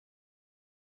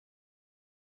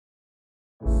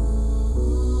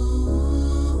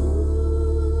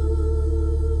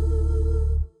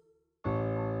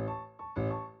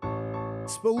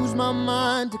Expose my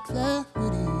mind to clarity.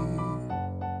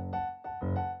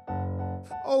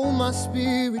 Oh, my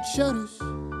spirit shudders.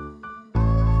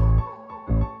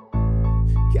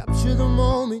 Capture the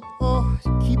moment, oh,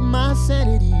 to keep my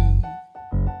sanity.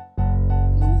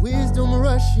 And the wisdom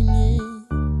rushing in.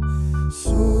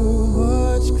 So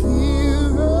much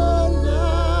clearer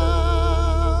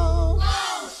now.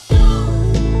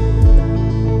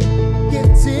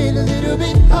 Getting a little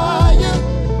bit higher.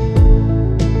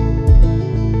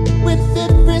 With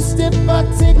every step I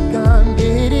take, I'm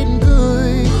getting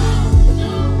good.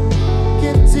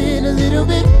 Getting a little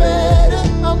bit better.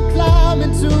 I'm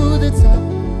climbing to the top.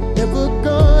 Never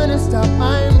gonna stop.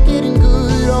 I am getting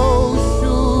good. Oh,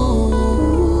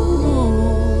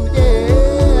 shoot.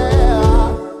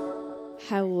 Yeah.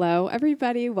 Hello,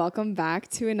 everybody. Welcome back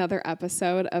to another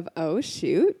episode of Oh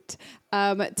Shoot.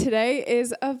 Today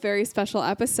is a very special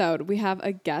episode. We have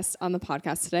a guest on the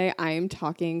podcast today. I am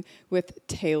talking with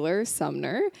Taylor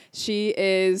Sumner. She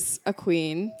is a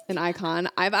queen, an icon.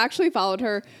 I've actually followed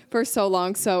her for so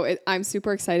long, so I'm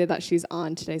super excited that she's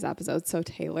on today's episode. So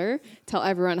Taylor, tell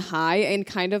everyone hi and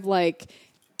kind of like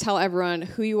tell everyone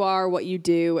who you are, what you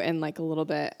do, and like a little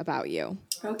bit about you.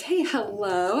 Okay,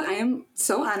 hello. I am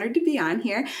so honored to be on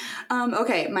here.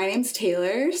 Okay, my name's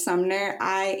Taylor Sumner.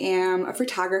 I am a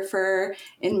photographer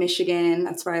in Michigan.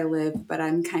 That's where I live, but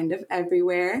I'm kind of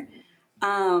everywhere.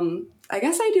 I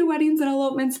guess I do weddings and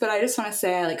elopements, but I just want to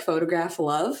say I like photograph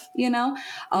love,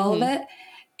 all of it.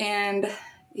 And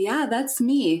yeah, that's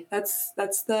me. That's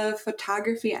the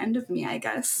photography end of me, I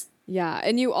guess. Yeah,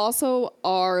 and you also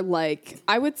are like,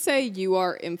 I would say you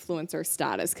are influencer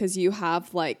status because you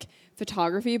have like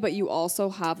photography, but you also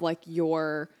have like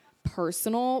your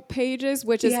personal pages,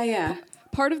 which is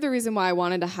part of the reason why I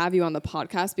wanted to have you on the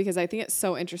podcast, because I think it's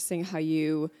so interesting how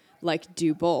you like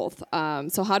do both.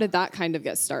 So how did that kind of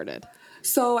get started?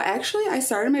 So actually I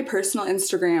started my personal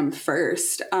Instagram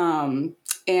first. And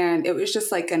it was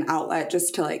just like an outlet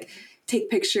just to like take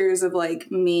pictures of like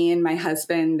me and my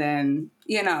husband and,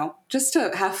 just to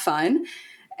have fun.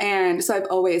 And so I've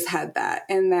always had that.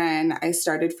 And then I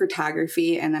started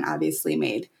photography and then obviously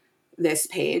made this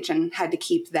page and had to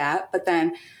keep that. But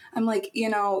then I'm like, you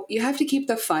have to keep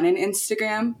the fun in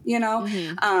Instagram,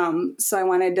 So I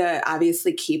wanted to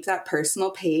obviously keep that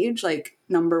personal page, like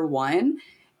number one.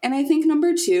 And I think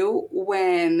number two,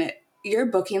 when you're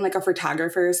booking like a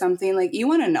photographer or something, like you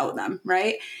want to know them,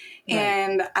 right?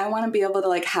 And I want to be able to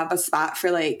like have a spot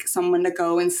for like someone to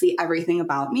go and see everything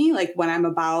about me, like what I'm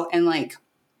about and like,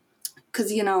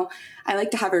 because, I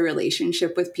like to have a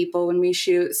relationship with people when we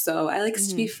shoot. So I like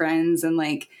to be friends. And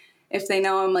like, if they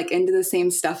know I'm like into the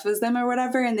same stuff as them or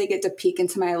whatever, and they get to peek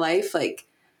into my life, like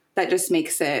that just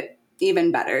makes it even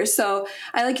better. So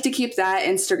I like to keep that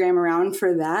Instagram around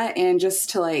for that. And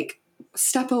just to like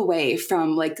step away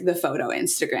from like the photo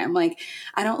Instagram. Like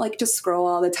I don't like to scroll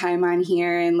all the time on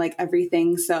here and like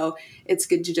everything. So it's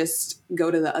good to just go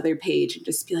to the other page and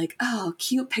just be like, oh,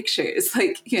 cute pictures.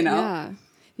 Like, Yeah,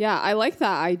 I like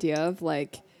that idea of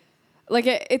like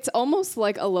it's almost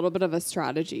like a little bit of a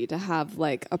strategy to have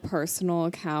like a personal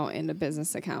account and a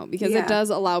business account, because it does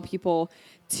allow people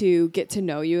to get to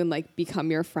know you and like become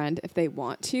your friend if they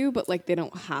want to, but like they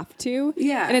don't have to.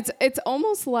 Yeah. And it's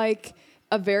almost like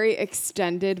a very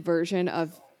extended version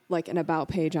of like an about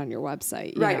page on your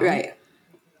website. Right.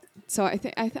 So I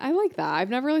think I like that. I've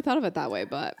never really thought of it that way,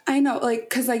 but I know, like,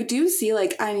 because I do see,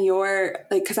 like, on your,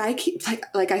 like, because I keep,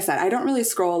 like I said, I don't really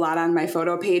scroll a lot on my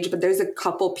photo page, but there's a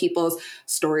couple people's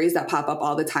stories that pop up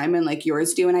all the time, and, like,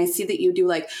 yours do, and I see that you do,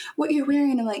 like, what you're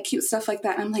wearing and, like, cute stuff like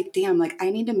that, and I'm like, damn, like, I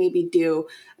need to maybe do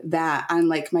that on,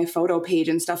 like, my photo page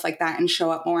and stuff like that and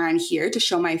show up more on here to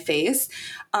show my face.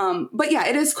 But, yeah,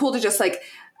 it is cool to just, like,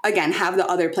 again, have the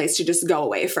other place to just go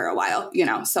away for a while,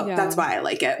 so that's why I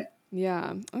like it.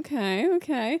 Yeah.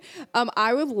 Okay.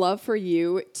 I would love for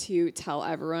you to tell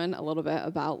everyone a little bit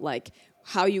about like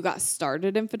how you got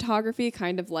started in photography,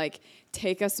 kind of like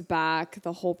take us back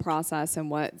the whole process and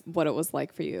what it was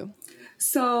like for you.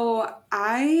 So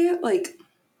I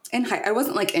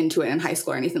wasn't like into it in high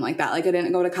school or anything like that. Like I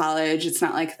didn't go to college. It's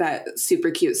not like that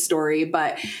super cute story,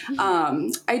 but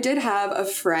I did have a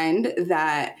friend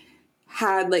that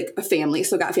had like a family,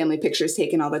 so got family pictures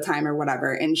taken all the time or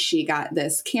whatever. And she got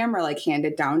this camera like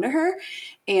handed down to her,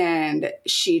 and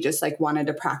she just like wanted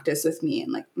to practice with me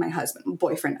and like my husband,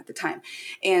 boyfriend at the time.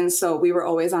 And so we were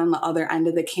always on the other end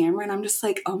of the camera, and I'm just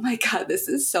like, oh my God, this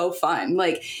is so fun.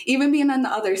 Like even being on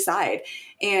the other side.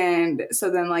 And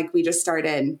so then like we just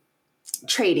started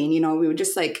trading, we would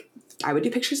just like, I would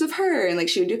do pictures of her and like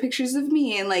she would do pictures of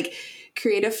me and like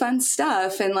creative fun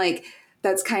stuff. And like,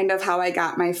 that's kind of how I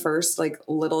got my first like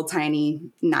little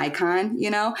tiny Nikon, you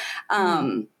know?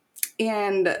 And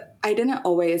I didn't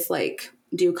always like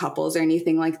do couples or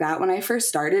anything like that. When I first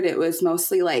started, it was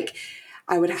mostly like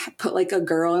I would put like a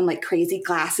girl in like crazy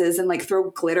glasses and like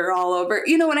throw glitter all over.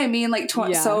 You know what I mean? Like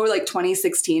so like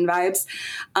 2016 vibes.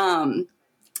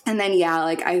 And then, yeah,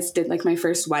 like I did like my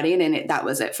first wedding and that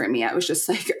was it for me. I was just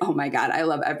like, oh my God, I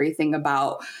love everything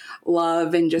about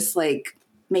love and just like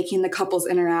making the couples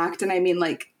interact. And I mean,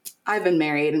 like I've been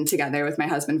married and together with my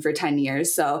husband for 10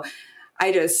 years. So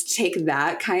I just take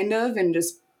that kind of and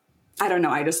just, I don't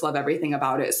know, I just love everything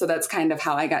about it. So that's kind of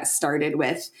how I got started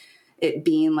with it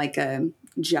being like a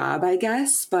job, I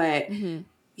guess. But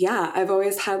yeah, I've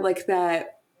always had like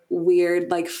that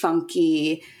weird, like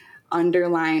funky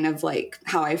underline of like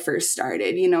how I first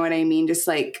started. You know what I mean? Just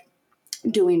like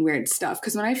doing weird stuff.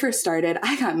 Because when I first started,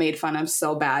 I got made fun of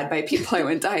so bad by people I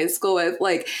went to high school with.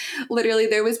 Like literally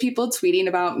there was people tweeting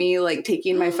about me, like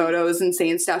taking my photos and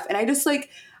saying stuff. And I just like,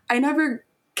 I never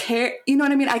care. You know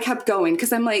what I mean? I kept going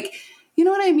because I'm like, you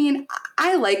know what I mean?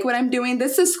 I like what I'm doing.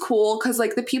 This is cool. Because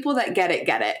like the people that get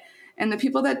it. And the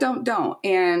people that don't.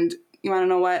 And you want to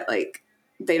know what? Like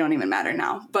they don't even matter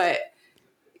now. But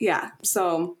yeah,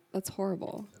 so that's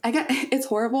horrible. It's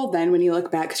horrible then when you look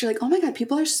back because you're like, oh my God,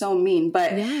 people are so mean.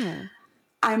 But yeah.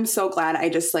 I'm so glad I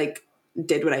just like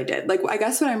did what I did. Like, I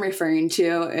guess what I'm referring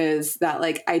to is that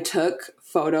like I took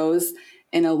photos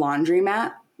in a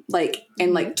laundromat like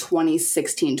in like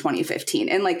 2016, 2015.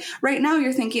 And like right now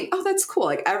you're thinking, oh, that's cool.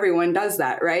 Like everyone does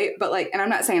that. Right. But like, and I'm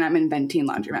not saying I'm inventing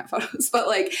laundromat photos, but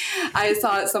like I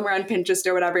saw it somewhere on Pinterest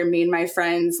or whatever. Me and my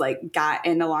friends like got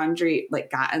in the laundry,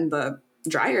 like got in the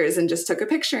dryers and just took a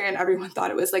picture and everyone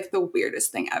thought it was like the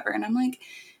weirdest thing ever. And I'm like,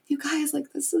 you guys,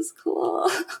 like, this is cool.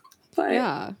 But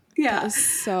yeah. That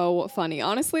is so funny.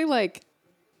 Honestly, like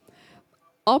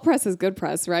all press is good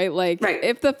press, right? Like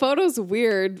if the photo's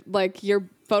weird, like your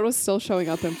photo's still showing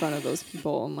up in front of those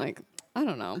people. And like, I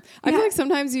don't know. I feel like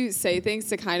sometimes you say things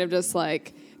to kind of just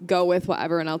like go with what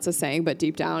everyone else is saying. But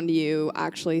deep down you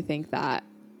actually think that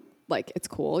like it's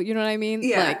cool. You know what I mean?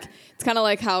 Yeah. Like it's kind of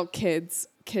like how kids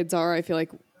are. I feel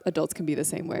like adults can be the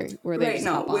same way where they just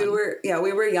hop on. we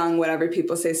were young, whatever,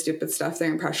 people say stupid stuff,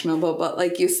 they're impressionable, but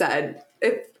like you said,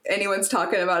 if anyone's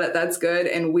talking about it, that's good,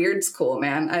 and weird's cool,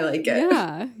 man. I like it.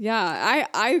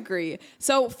 I agree.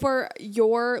 So for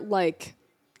your like,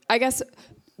 I guess,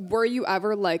 were you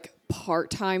ever like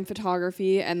part-time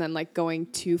photography and then like going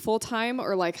to full-time,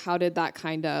 or like how did that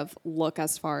kind of look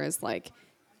as far as like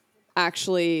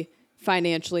actually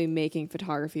financially making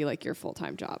photography like your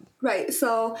full-time job? Right.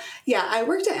 So yeah, I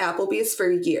worked at Applebee's for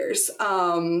years.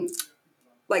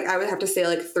 Like I would have to say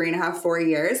like 3.5, 4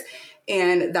 years.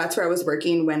 And that's where I was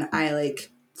working when I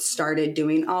like started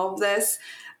doing all of this.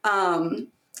 And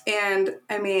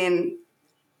I mean,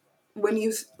 when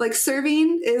you like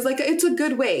serving is like, it's a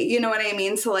good way, you know what I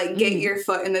mean? To like get your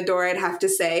foot in the door, I'd have to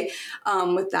say,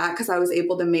 with that, because I was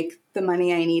able to make the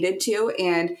money I needed to.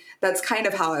 And that's kind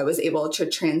of how I was able to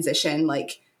transition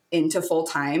like into full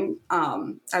time.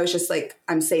 I was just like,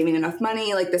 I'm saving enough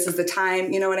money. Like, this is the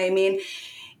time, you know what I mean?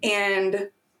 And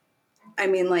I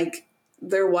mean, like,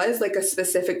 there was like a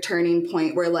specific turning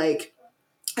point where like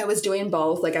I was doing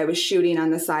both. Like I was shooting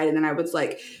on the side and then I was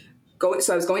like,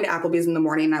 so I was going to Applebee's in the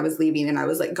morning and I was leaving and I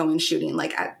was like going shooting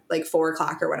like at like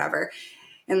 4:00 or whatever.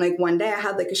 And like one day I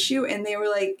had like a shoot and they were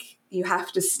like, you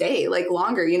have to stay like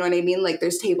longer. You know what I mean? Like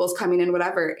there's tables coming in,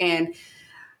 whatever. And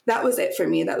that was it for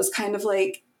me. That was kind of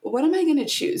like, what am I going to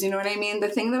choose? You know what I mean? The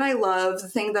thing that I love, the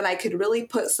thing that I could really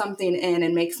put something in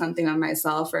and make something of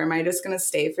myself, or am I just going to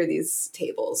stay for these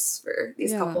tables for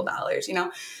these couple dollars, you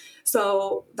know?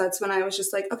 So that's when I was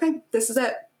just like, okay, this is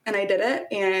it. And I did it.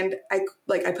 And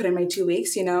I put in my 2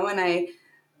 weeks, you know, and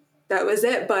that was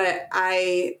it. But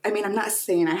I mean, I'm not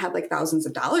saying I had like thousands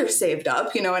of dollars saved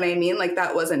up, you know what I mean? Like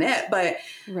that wasn't it. But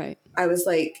I was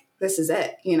like, this is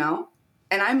it, you know?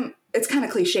 And it's kind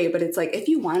of cliche, but it's like, if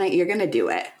you want it, you're going to do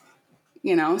it,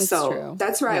 you know? So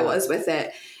that's where I was with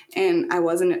it. And I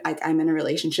wasn't like, I'm in a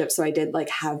relationship. So I did like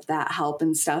have that help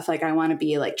and stuff. Like I want to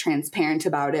be like transparent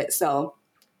about it. So,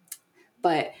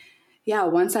 but yeah,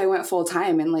 once I went full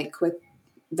time and like with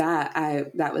that,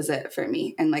 that was it for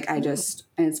me. And like, and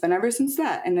it's been ever since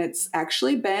that. And it's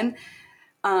actually been,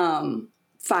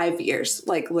 5 years,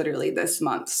 like literally this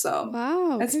month. So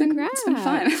wow, it's been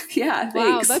fun. Yeah. Thanks.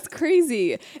 Wow. That's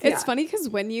crazy. It's funny because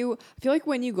I feel like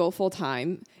when you go full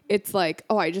time, it's like,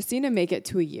 oh, I just need to make it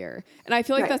to a year. And I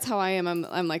feel like that's how I am.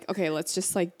 I'm like, okay, let's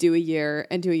just like do a year.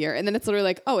 And then it's literally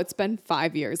like, oh, it's been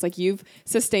 5 years. Like you've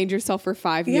sustained yourself for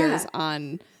 5 years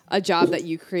on a job that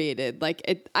you created.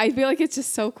 Like I feel like it's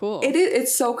just so cool. It is.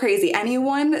 It's so crazy.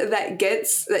 Anyone that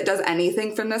does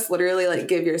anything from this, literally like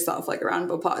give yourself like a round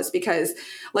of applause, because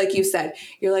like you said,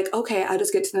 you're like, okay, I'll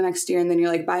just get to the next year. And then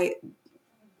you're like, bye.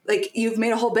 Like you've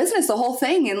made a whole business, the whole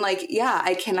thing. And like, yeah,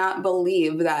 I cannot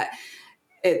believe that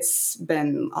it's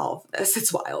been all of this.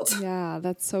 It's wild. Yeah,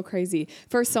 that's so crazy.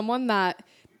 For someone that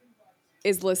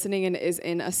is listening and is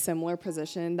in a similar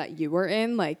position that you were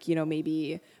in, like, you know,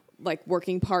 maybe like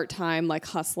working part-time, like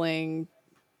hustling,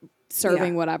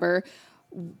 serving, whatever,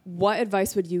 what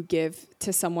advice would you give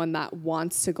to someone that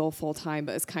wants to go full-time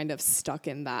but is kind of stuck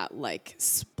in that like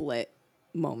split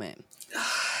moment?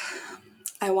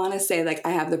 I want to say like I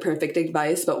have the perfect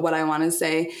advice, but what I want to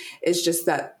say is just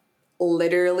that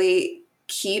literally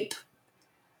keep,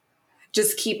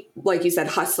 like you said,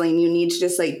 hustling. You need to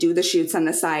just like do the shoots on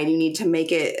the side. You need to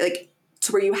make it like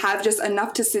to where you have just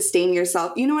enough to sustain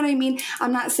yourself. You know what I mean?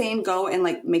 I'm not saying go and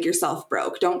like make yourself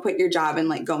broke. Don't quit your job and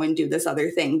like go and do this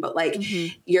other thing. But like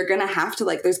you're going to have to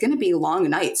like, there's going to be long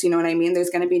nights. You know what I mean?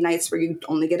 There's going to be nights where you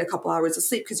only get a couple hours of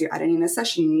sleep because you're editing a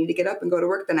session. You need to get up and go to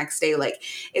work the next day. Like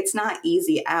it's not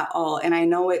easy at all. And I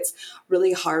know it's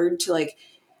really hard to like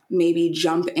maybe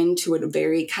jump into a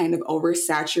very kind of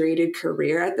oversaturated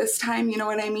career at this time. You know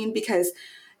what I mean? Because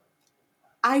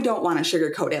I don't want to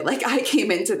sugarcoat it. Like I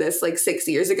came into this like 6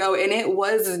 years ago and it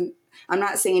wasn't, I'm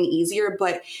not saying easier,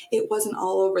 but it wasn't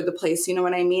all over the place. You know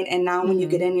what I mean? And now when you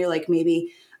get in, you're like,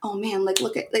 maybe, oh man, like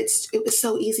look at it was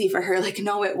so easy for her. Like,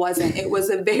 no, it wasn't. It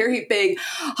was a very big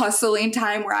hustling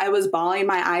time where I was bawling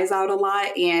my eyes out a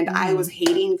lot. And I was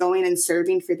hating going and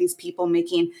serving for these people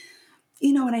making,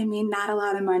 you know what I mean? Not a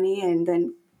lot of money. And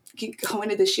then going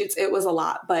to the shoots, it was a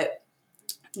lot, but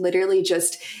literally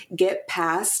just get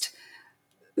past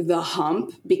the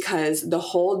hump because the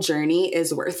whole journey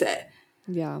is worth it.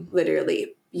 Yeah.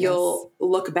 Literally. You'll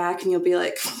look back and you'll be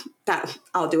like, that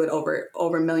I'll do it over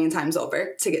a million times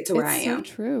over to get to where I am. It's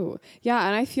so true. Yeah.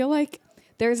 And I feel like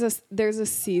there's a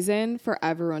season for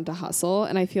everyone to hustle.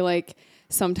 And I feel like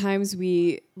sometimes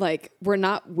we're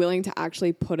not willing to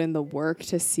actually put in the work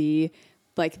to see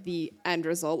like the end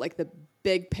result, like the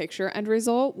big picture end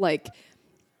result. Like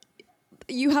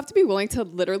you have to be willing to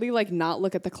literally like not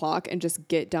look at the clock and just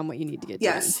get done what you need to get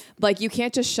done. Like you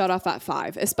can't just shut off at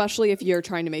 5, especially if you're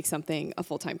trying to make something a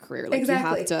full-time career. Like you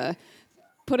have to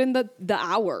put in the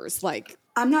hours. Like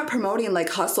I'm not promoting like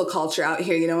hustle culture out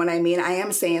here. You know what I mean? I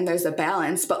am saying there's a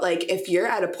balance, but like if you're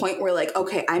at a point where like,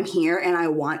 okay, I'm here and I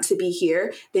want to be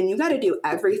here, then you got to do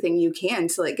everything you can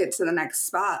to like get to the next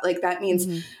spot. Like that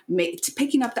means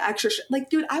picking up the extra, like,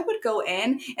 dude, I would go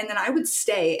in and then I would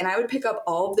stay and I would pick up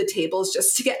all of the tables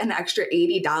just to get an extra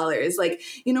 $80. Like,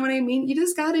 you know what I mean? You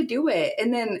just got to do it.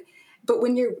 And then, but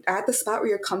when you're at the spot where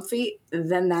you're comfy,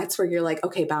 then that's where you're like,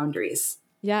 okay, boundaries.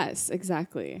 Yes,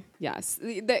 exactly. Yes.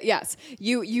 Yes.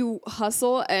 You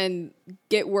hustle and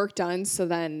get work done. So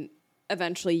then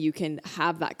eventually you can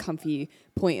have that comfy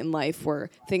point in life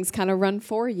where things kind of run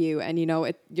for you. And, you know,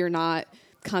 you're not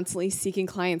constantly seeking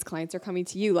clients. Clients are coming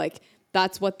to you. Like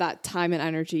that's what that time and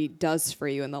energy does for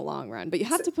you in the long run. But you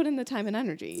have to put in the time and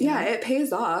energy. Yeah, it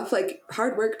pays off. Like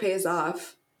hard work pays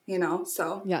off, you know?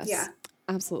 So yes. Yeah.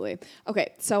 Absolutely.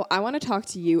 Okay, so I want to talk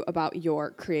to you about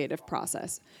your creative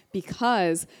process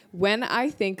because when I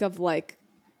think of like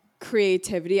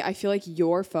creativity, I feel like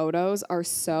your photos are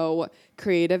so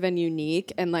creative and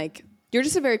unique and like you're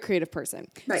just a very creative person.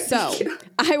 Right. So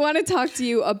I want to talk to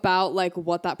you about like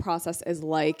what that process is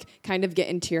like, kind of get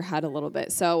into your head a little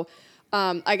bit. So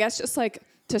I guess just like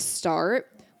to start,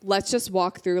 let's just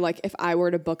walk through like if I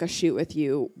were to book a shoot with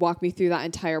you, walk me through that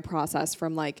entire process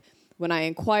from like when I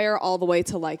inquire all the way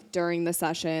to like during the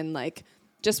session, like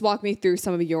just walk me through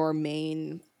some of your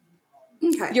main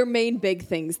big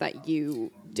things that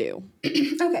you do.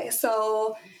 Okay.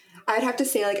 So I'd have to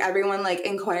say like everyone like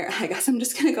inquire, I guess I'm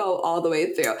just going to go all the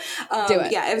way through. Do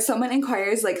it. Yeah. If someone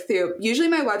inquires like through usually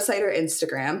my website or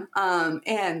Instagram,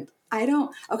 and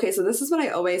so this is what I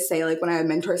always say, like when I have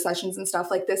mentor sessions and stuff,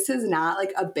 like this is not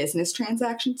like a business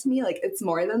transaction to me. Like it's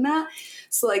more than that.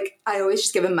 So like, I always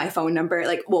just give them my phone number,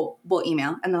 like we'll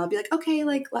email and then I'll be like, okay,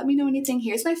 like, let me know anything.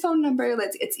 Here's my phone number.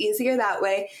 It's easier that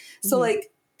way. So like,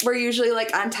 we're usually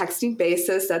like on texting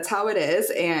basis. That's how it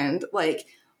is. And like,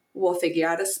 we'll figure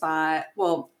out a spot.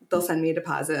 Well, they'll send me a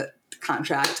deposit,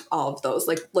 contract, all of those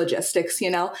like logistics,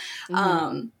 you know?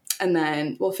 And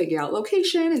then we'll figure out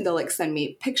location and they'll like send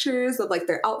me pictures of like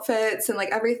their outfits and like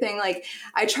everything. Like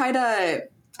I just try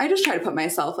to put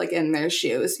myself like in their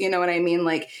shoes. You know what I mean?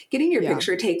 Like getting your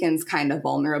picture taken is kind of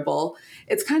vulnerable.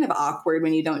 It's kind of awkward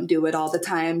when you don't do it all the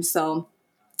time. So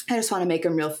I just want to make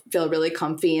them feel really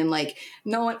comfy, and like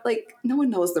no one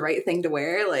knows the right thing to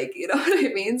wear, like, you know what I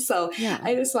mean? So Yeah.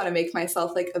 I just want to make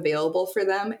myself like available for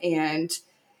them. And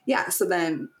yeah, so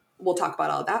then we'll talk about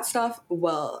all that stuff.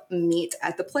 We'll meet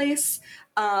at the place.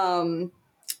 And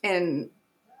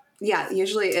yeah,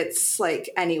 usually it's like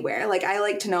anywhere. Like I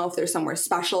like to know if there's somewhere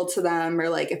special to them, or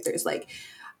like if there's like,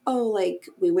 oh, like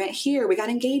we went here, we got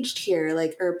engaged here,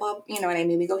 like, or blah, you know what I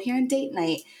mean? We go here on date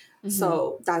night.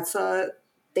 So that's a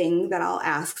thing that I'll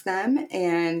ask them.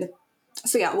 And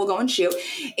so yeah, we'll go and shoot.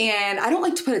 And I don't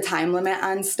like to put a time limit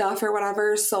on stuff or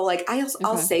whatever. So like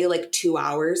I'll say like 2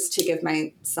 hours to give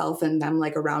myself and them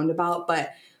like a roundabout,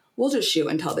 but we'll just shoot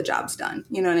until the job's done.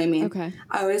 You know what I mean? Okay.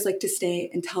 I always like to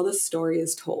stay until the story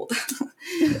is told.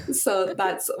 So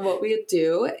that's what we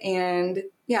do. And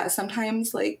yeah,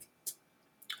 sometimes like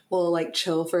we'll like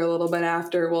chill for a little bit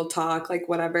after, we'll talk, like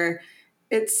whatever.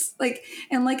 It's like,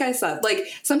 and like I said, like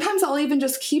sometimes I'll even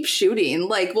just keep shooting.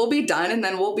 Like we'll be done and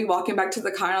then we'll be walking back to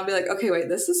the car and I'll be like, okay, wait,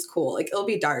 this is cool. Like it'll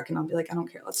be dark and I'll be like, I don't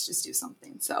care. Let's just do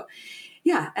something. So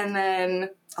yeah. And then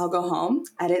I'll go home,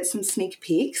 edit some sneak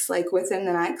peeks, like within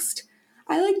the next,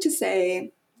 I like to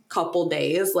say couple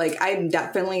days. Like I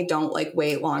definitely don't like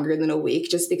wait longer than a week,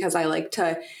 just because I like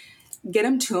to get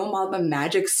them to them while the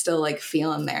magic's still like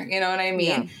feeling there. You know what I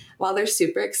mean? Yeah. While they're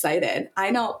super excited.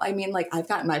 I know. I mean, like I've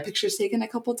gotten my pictures taken a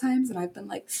couple times and I've been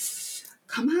like,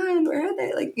 come on, where are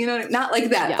they? Like, you know, not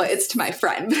like that, but it's to my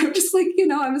friend. But I'm just like, you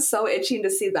know, I'm so itching to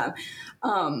see them.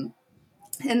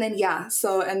 And then, yeah,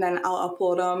 so, and then I'll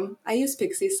upload them. I use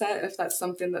Pixieset if that's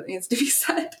something that needs to be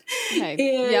said. Okay.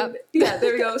 And yeah,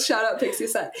 there we go. Shout out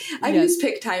Pixieset. I've used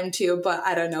PicTime too, but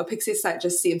I don't know. Pixieset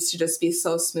just seems to just be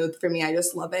so smooth for me. I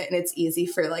just love it. And it's easy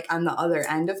for like on the other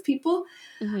end of people.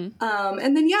 And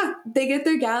then, yeah, they get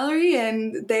their gallery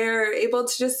and they're able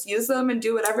to just use them and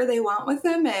do whatever they want with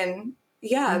them. And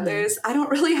yeah, I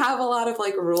don't really have a lot of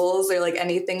like rules or like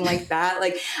anything like that.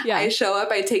 Like I show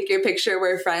up, I take your picture,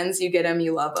 we're friends, you get them,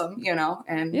 you love them, you know?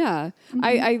 And yeah,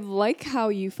 I like how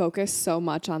you focus so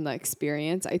much on the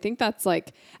experience. I think that's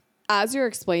like, as you're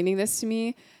explaining this to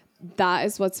me, that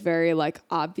is what's very like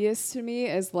obvious to me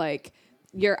is like,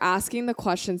 you're asking the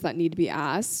questions that need to be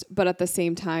asked, but at the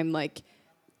same time, like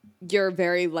you're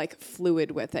very like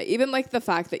fluid with it. Even like the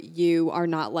fact that you are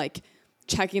not like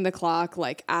checking the clock,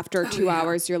 like after 2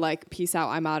 hours, you're like, peace out,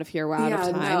 I'm out of here, we're out of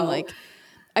time. No. Like,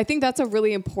 I think that's a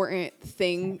really important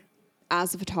thing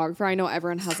as a photographer. I know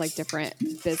everyone has like different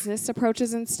business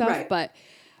approaches and stuff, but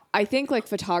I think like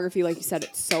photography, like you said,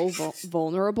 it's so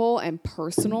vulnerable and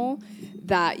personal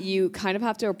that you kind of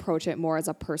have to approach it more as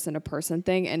a person to person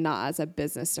thing and not as a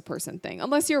business to person thing,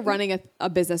 unless you're running a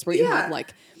business where you have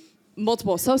like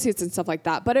multiple associates and stuff like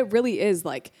that. But it really is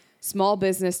like small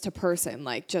business to person,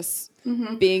 like just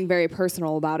being very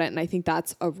personal about it. And I think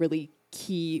that's a really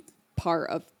key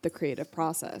part of the creative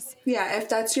process. Yeah, if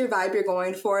that's your vibe you're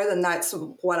going for, then that's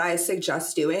what I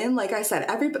suggest doing. Like I said,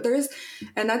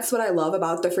 and that's what I love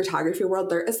about the photography world.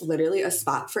 There is literally a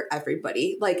spot for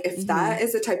everybody. Like if that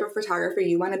is the type of photographer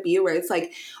you want to be, where it's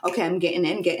like, okay, I'm getting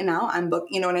in, getting out, I'm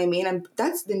booked, you know what I mean? And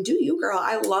then do you, girl.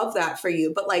 I love that for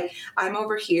you. But like, I'm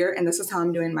over here and this is how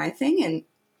I'm doing my thing. And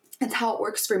it's how it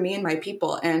works for me and my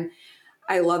people. And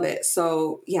I love it.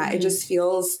 So yeah, it just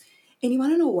feels, and you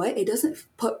want to know what? It doesn't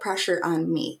put pressure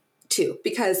on me too,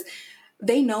 because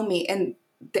they know me. And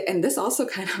this also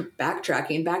kind of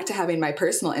backtracking back to having my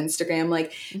personal Instagram,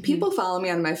 like people follow me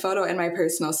on my photo and my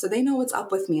personal, so they know what's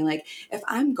up with me. Like if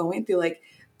I'm going through like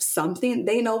something,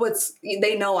 they know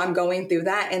I'm going through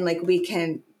that. And like, we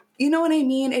can, you know what I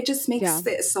mean? It just makes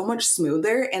it so much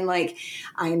smoother. And like,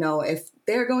 I know if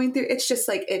they're going through, it's just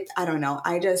like, I don't know.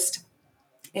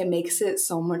 It makes it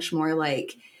so much more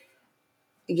like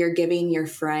you're giving your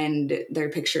friend their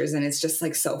pictures and it's just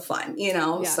like so fun, you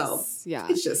know? So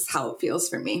it's just how it feels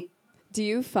for me. Do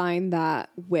you find that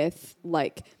with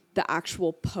like the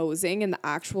actual posing and the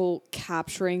actual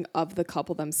capturing of the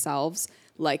couple themselves,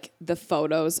 like the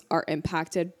photos are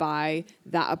impacted by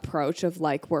that approach of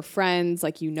like, we're friends,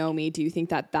 like, you know me? Do you think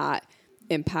that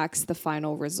impacts the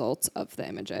final results of the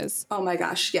images? Oh my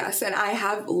gosh, yes. And I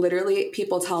have literally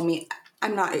people tell me,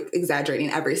 I'm not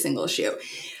exaggerating, every single shoot.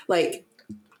 Like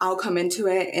I'll come into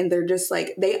it and they're just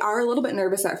like, they are a little bit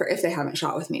nervous at first if they haven't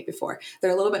shot with me before. They're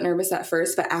a little bit nervous at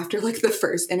first, but after like the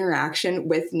first interaction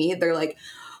with me, they're like,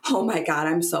 oh my God,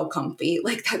 I'm so comfy.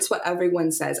 Like that's what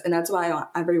everyone says. And that's why I want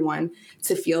everyone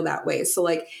to feel that way. So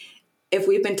like if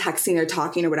we've been texting or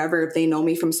talking or whatever, if they know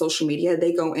me from social media,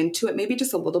 they go into it maybe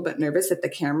just a little bit nervous at the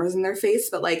cameras in their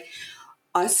face, but like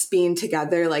us being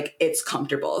together, like it's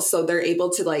comfortable. So they're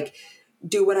able to like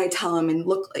do what I tell them and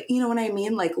look, you know what I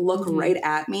mean? Like look right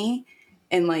at me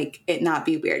and like it not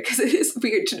be weird, because it is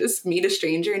weird to just meet a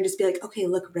stranger and just be like, okay,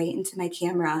 look right into my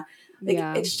camera.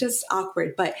 Like it's just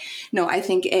awkward. But no, I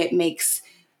think it makes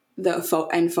the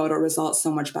end photo results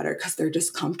so much better because they're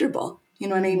just comfortable. You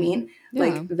know what I mean? Yeah.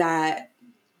 Like that,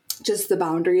 just the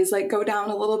boundaries like go down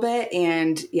a little bit.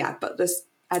 And yeah, but just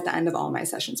at the end of all my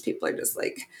sessions, people are just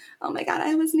like, oh my God,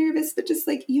 I was nervous, but just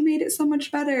like you made it so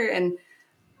much better. And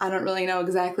I don't really know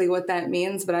exactly what that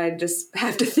means, but I just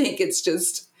have to think it's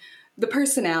just the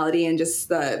personality and just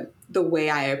the way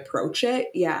I approach it.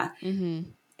 Yeah. Mm-hmm.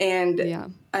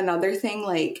 And another thing,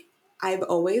 like I've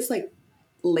always like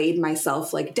laid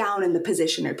myself like down in the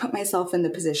position or put myself in the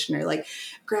position or like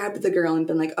grabbed the girl and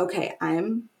been like, okay,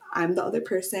 I'm the other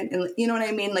person. And you know what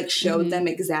I mean? Like showed them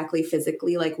exactly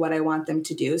physically like what I want them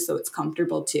to do. So it's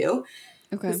comfortable too.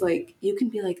 Okay. Because like you can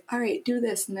be like, all right, do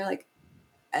this. And they're like,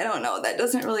 I don't know. That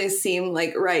doesn't really seem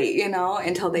like right, you know,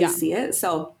 until they see it.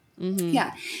 So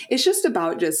yeah, it's just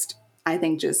about I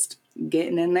think just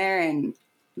getting in there and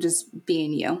just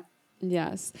being you.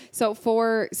 Yes. So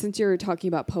since you're talking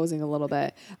about posing a little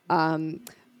bit,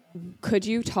 could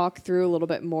you talk through a little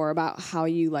bit more about how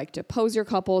you like to pose your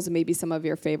couples and maybe some of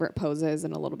your favorite poses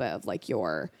and a little bit of like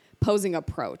your posing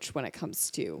approach when it comes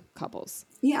to couples?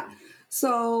 Yeah.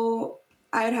 So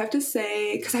I'd have to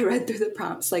say, because I read through the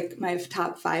prompts, like my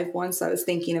top 5 ones, so I was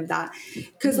thinking of that.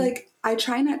 Because like I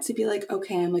try not to be like,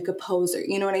 okay, I'm like a poser,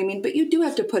 you know what I mean? But you do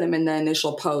have to put them in the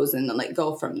initial pose and then like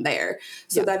go from there.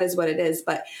 So that is what it is.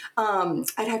 But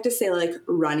I'd have to say like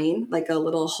running, like a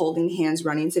little holding hands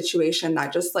running situation,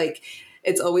 not just like,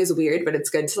 it's always weird, but it's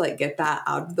good to like get that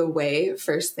out of the way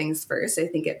first things first. I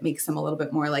think it makes them a little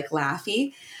bit more like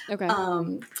laughy. Okay.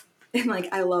 And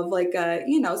like, I love like,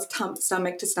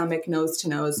 stomach to stomach, nose to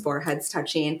nose, foreheads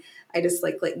touching. I just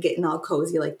like getting all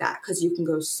cozy like that. 'Cause you can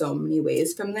go so many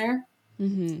ways from there.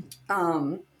 Mm-hmm.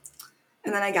 And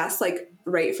then I guess like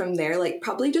right from there, like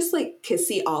probably just like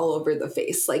kissy all over the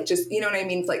face. Like just, you know what I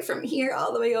mean? It's like from here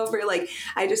all the way over. Like,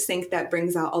 I just think that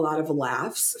brings out a lot of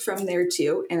laughs from there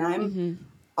too. And I'm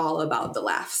all about the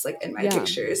laughs, like in my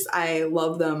pictures. I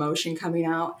love the emotion coming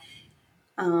out.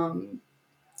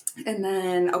 And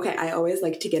then, okay, I always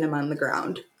like to get them on the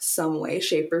ground some way,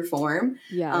 shape, or form.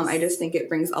 Yes. I just think it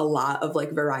brings a lot of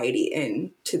like variety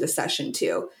into the session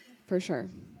too. For sure.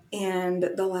 And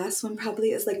the last one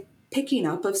probably is like picking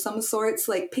up of some sorts,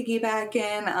 like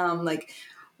piggybacking, like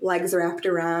legs wrapped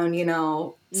around, you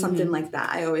know, something like that.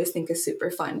 I always think is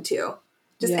super fun too.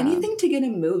 Just anything to get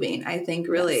him moving, I think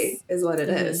really is what it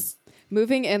is.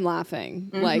 Moving and laughing.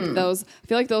 Like those, I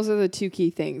feel like those are the 2 key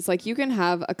things. Like you can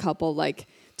have a couple like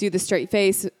do the straight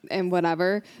face and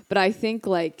whatever, but I think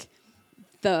like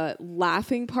the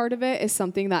laughing part of it is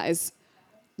something that is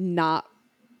not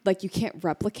like you can't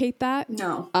replicate that.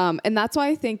 No. And that's why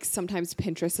I think sometimes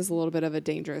Pinterest is a little bit of a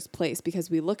dangerous place, because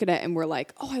we look at it and we're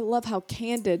like, oh, I love how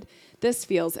candid this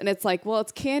feels. And it's like, well,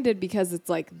 it's candid because it's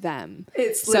like them.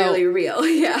 It's literally real.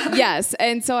 Yeah. Yes.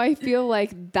 And so I feel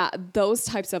like those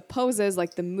types of poses,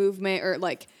 like the movement, or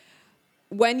like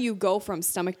when you go from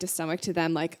stomach to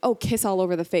then like, oh, kiss all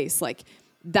over the face, like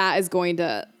that is going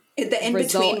to the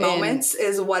in-between moments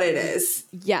is what it is.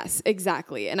 Yes,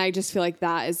 exactly. And I just feel like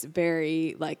that is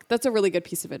very, like, that's a really good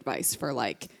piece of advice for,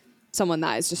 like, someone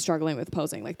that is just struggling with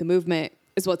posing. Like, the movement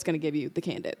is what's going to give you the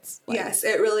candids. Like, yes,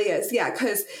 it really is. Yeah,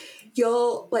 because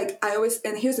you'll, like,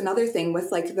 and here's another thing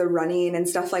with, like, the running and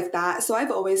stuff like that. So I've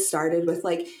always started with,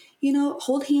 like, you know,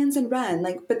 hold hands and run.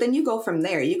 Like, but then you go from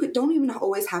there. Don't even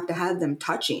always have to have them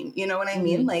touching. You know what I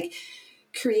mean? Like,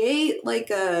 create like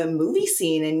a movie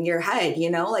scene in your head, you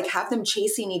know, like have them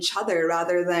chasing each other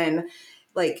rather than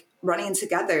like running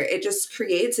together. It just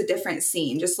creates a different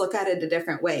scene. Just look at it a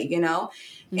different way, you know?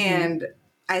 And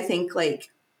I think like,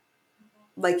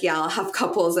 yeah, I'll have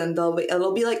couples and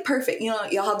it'll be like perfect. You know,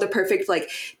 you'll have the perfect, like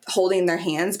holding their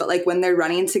hands, but like when they're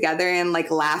running together and like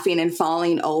laughing and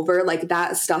falling over, like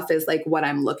that stuff is like what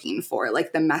I'm looking for,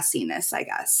 like the messiness, I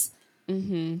guess.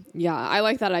 Yeah. I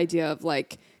like that idea of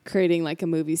like creating like a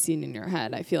movie scene in your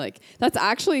head. I feel like that's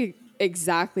actually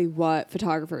exactly what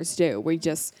photographers do. We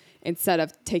just, instead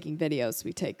of taking videos,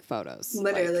 we take photos.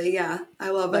 Literally. Like, yeah.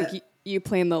 I love it. Like you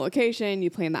plan the location, you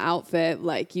plan the outfit,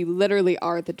 like you literally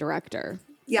are the director.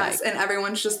 Yes. Like, and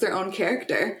everyone's just their own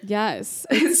character. Yes.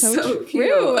 It's so true.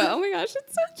 cute. Oh my gosh.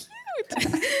 It's so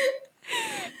cute.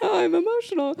 Oh, I'm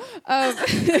emotional.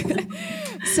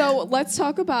 So let's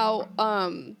talk about,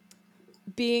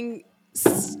 being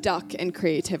stuck in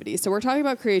creativity. So we're talking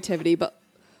about creativity, but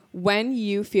when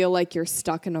you feel like you're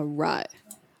stuck in a rut,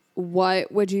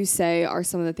 what would you say are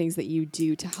some of the things that you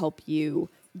do to help you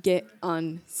get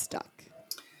unstuck?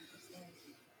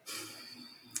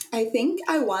 I think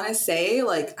I want to say,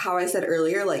 like how I said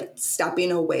earlier, like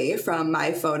stepping away from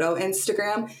my photo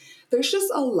Instagram, there's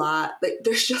just a lot. Like,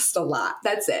 there's just a lot.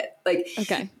 That's it. Like,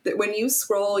 Okay. when you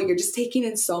scroll, you're just taking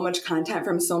in so much content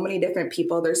from so many different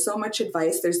people. There's so much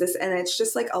advice. There's this, and it's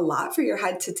just like a lot for your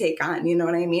head to take on. You know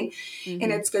what I mean? Mm-hmm.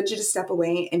 And it's good to just step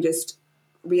away and just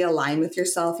realign with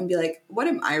yourself and be like, what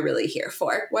am I really here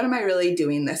for? What am I really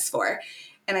doing this for?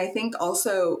 And I think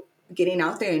also getting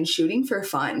out there and shooting for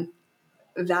fun,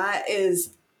 that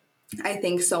is, I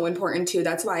think, so important too.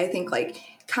 That's why I think like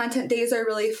content days are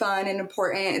really fun and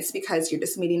important. It's because you're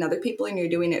just meeting other people and you're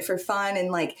doing it for fun.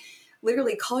 And like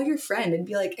literally call your friend and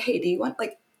be like, hey, do you want,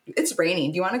 like, it's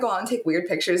raining, do you want to go out and take weird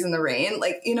pictures in the rain?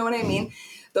 Like, you know what I mean?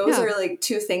 Those are like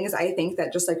two things I think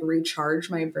that just like recharge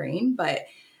my brain. But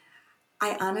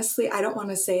I honestly, I don't want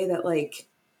to say that like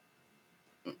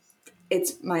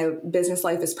it's my business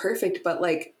life is perfect, but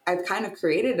like I've kind of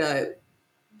created a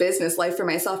business life for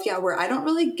myself, where I don't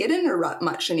really get in a rut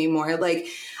much anymore. Like,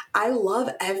 I love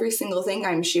every single thing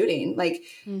I'm shooting. Like,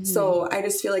 so I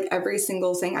just feel like every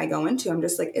single thing I go into, I'm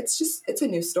just like, it's a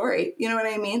new story. You know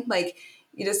what I mean? Like,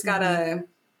 you just gotta,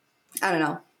 I don't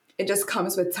know. It just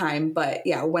comes with time. But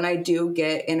yeah, when I do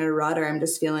get in a rut or I'm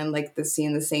just feeling like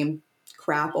seeing the same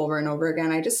crap over and over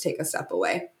again, I just take a step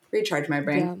away, recharge my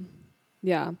brain.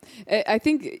 Yeah. I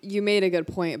think you made a good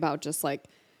point about just like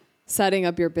setting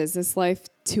up your business life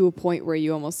to a point where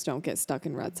you almost don't get stuck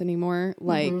in ruts anymore.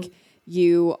 Like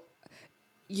you're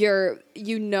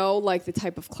like the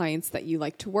type of clients that you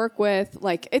like to work with.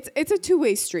 Like it's a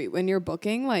two-way street when you're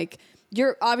booking. Like,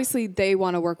 you're obviously, they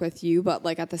want to work with you, but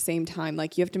like at the same time,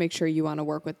 like you have to make sure you want to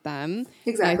work with them.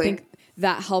 Exactly. And I think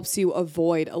that helps you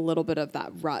avoid a little bit of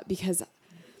that rut, because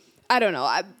I don't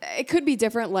know, it could be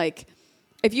different. Like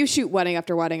if you shoot wedding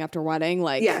after wedding after wedding,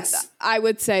 like yes. I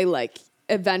would say like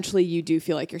eventually you do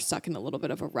feel like you're stuck in a little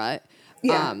bit of a rut.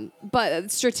 Yeah. But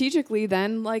strategically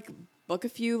then like book a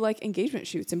few like engagement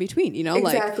shoots in between, you know,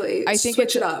 exactly. Like I think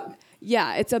switch it up.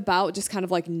 Yeah, it's about just kind of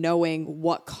like knowing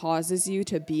what causes you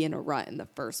to be in a rut in the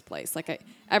first place. Like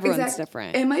everyone's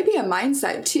different. It might be a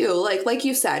mindset too. Like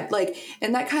you said, like,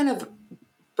 and that kind of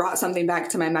brought something back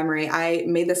to my memory. I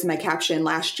made this in my caption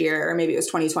last year, or maybe it was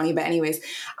 2020. But anyways,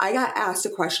 I got asked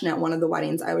a question at one of the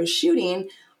weddings I was shooting.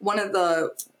 One of the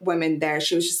women there,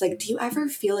 she was just like, do you ever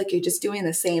feel like you're just doing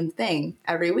the same thing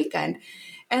every weekend?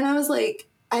 And I was like,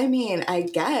 I mean, I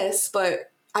guess, but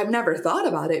I've never thought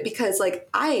about it, because like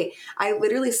I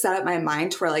literally set up my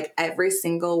mind to where like every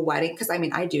single wedding, because I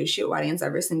mean, I do shoot weddings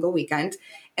every single weekend.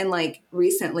 And like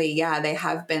recently, they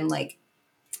have been like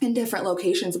in different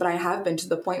locations, but I have been to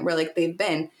the point where like they've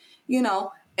been, you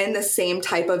know, in the same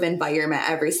type of environment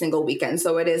every single weekend.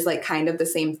 So it is like kind of the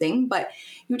same thing, but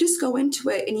you just go into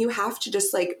it and you have to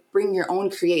just like bring your own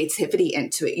creativity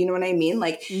into it. You know what I mean?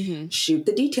 Like shoot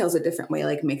the details a different way,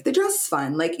 like make the dress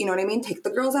fun. Like, you know what I mean? Take the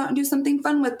girls out and do something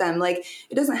fun with them. Like,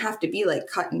 it doesn't have to be like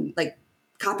cut and like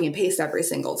copy and paste every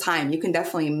single time. You can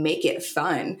definitely make it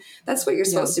fun. That's what you're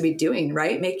supposed to be doing,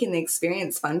 right? Making the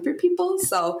experience fun for people.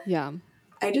 So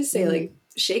I just say like,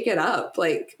 shake it up,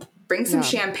 like bring some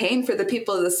champagne for the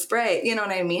people to spray. You know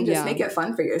what I mean? Just make it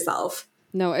fun for yourself.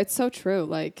 No, it's so true.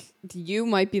 Like, you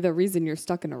might be the reason you're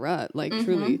stuck in a rut. Like,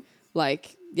 truly,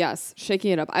 like, yes,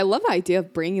 shaking it up. I love the idea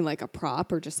of bringing like a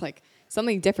prop or just like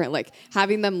something different, like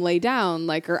having them lay down,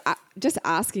 like, or just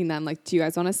asking them, like, do you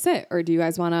guys want to sit, or do you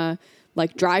guys want to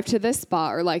like drive to this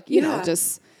spot, or like, you know,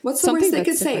 just what's the worst they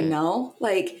could say? No,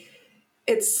 like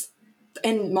it's.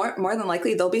 And more than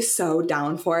likely, they'll be so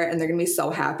down for it, and they're going to be so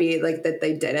happy like that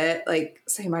they did it. Like,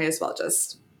 so you might as well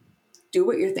just do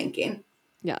what you're thinking.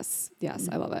 Yes.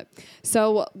 I love it.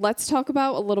 So let's talk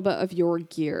about a little bit of your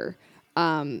gear.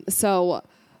 So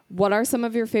what are some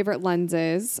of your favorite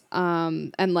lenses?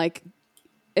 And like,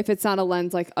 if it's not a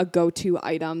lens, like a go-to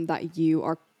item that you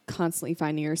are constantly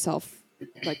finding yourself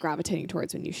like gravitating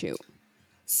towards when you shoot.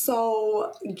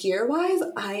 So gear-wise,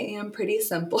 I am pretty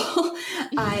simple.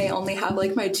 I only have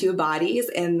like my two bodies,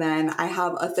 and then I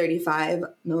have a 35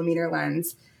 millimeter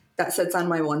lens that sits on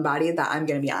my one body that, I'm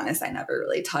going to be honest, I never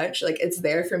really touch. Like, it's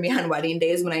there for me on wedding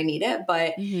days when I need it,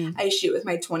 but I shoot with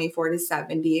my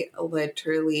 24-70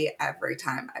 literally every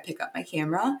time I pick up my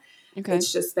camera. Okay.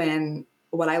 It's just been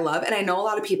what I love. And I know a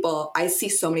lot of people, I see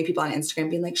so many people on Instagram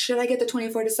being like, should I get the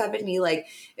 24-70? Like,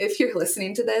 if you're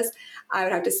listening to this, I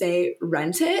would have to say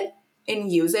rent it and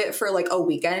use it for like a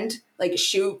weekend, like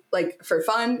shoot like for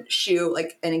fun, shoot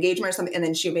like an engagement or something, and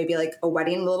then shoot maybe like a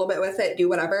wedding a little bit with it, do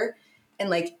whatever. And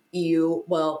like, you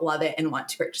will love it and want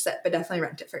to purchase it, but definitely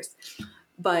rent it first.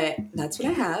 But that's what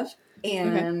I have.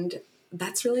 And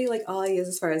that's really like all I use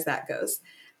as far as that goes.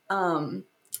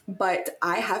 but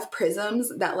I have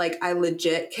prisms that like I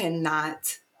legit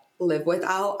cannot live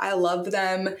without. I love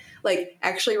them. Like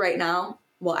actually right now,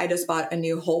 well, I just bought a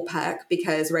new whole pack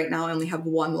because right now I only have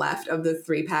one left of the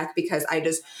 3-pack because I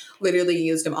just literally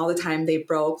used them all the time. They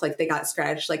broke, like they got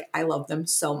scratched. Like I love them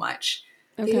so much.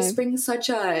 Okay. They just bring such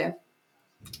a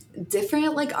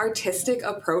different like artistic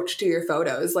approach to your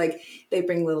photos. Like they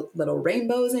bring little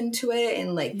rainbows into it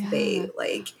and like they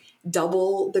like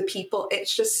double the people.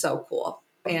 It's just so cool.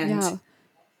 And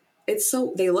it's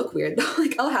so, they look weird though.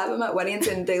 Like I'll have them at weddings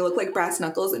and they look like brass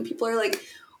knuckles and people are like,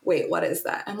 wait, what is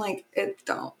that? I'm like,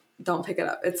 don't pick it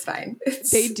up. It's fine.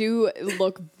 They do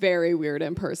look very weird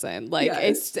in person. Like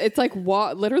it's like,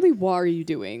 what are you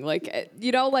doing? Like,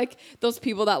 you know, like those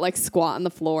people that like squat on the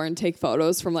floor and take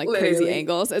photos from like crazy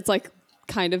angles. It's like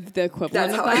kind of the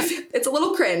equivalent of that. It's a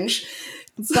little cringe.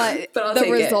 But the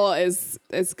result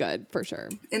is good for sure.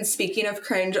 And speaking of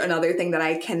cringe, another thing that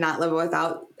I cannot live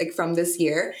without like from this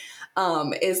year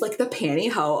is like the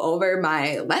pantyhose over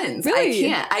my lens.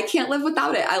 Really? I can't live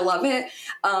without it. I love it.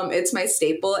 It's my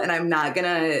staple and I'm not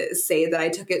gonna say that I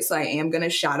took it. So I am gonna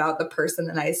shout out the person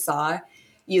that I saw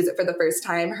use it for the first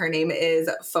time. Her name is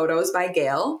Photos by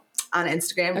Gail on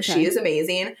Instagram. Okay. She is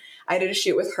amazing. I did a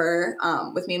shoot with her,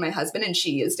 with me and my husband, and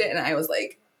she used it and I was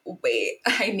like, wait,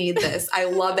 I need this. I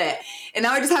love it. And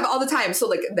now I just have it all the time. So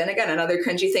like, then again, another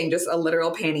cringy thing, just a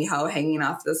literal pantyhose hanging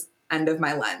off this end of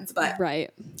my lens. But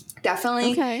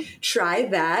definitely try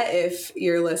that if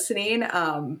you're listening.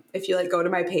 If you like go to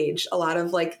my page, a lot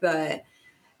of like they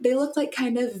look like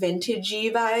kind of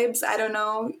vintagey vibes. I don't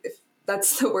know if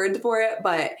that's the word for it,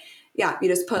 but yeah, you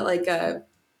just put like a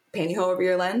pantyhose over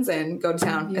your lens and go to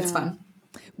town. It's fun.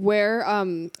 Where,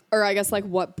 or I guess like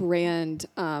what brand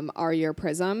are your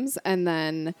prisms? And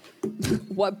then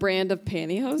what brand of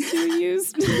pantyhose do you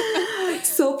use?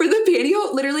 So for the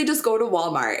pantyhose, literally just go to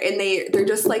Walmart and they're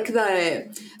just like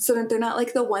so they're not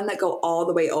like the one that go all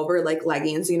the way over like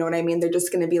leggings. You know what I mean? They're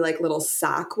just going to be like little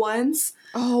sock ones.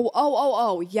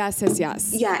 Oh. Yes.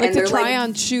 Yeah. Like the try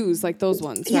on shoes, like those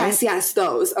ones. Right? Yes.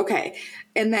 Those. Okay.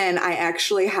 And then I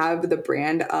actually have the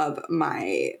brand of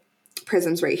my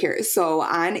prisms right here. So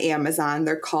on Amazon,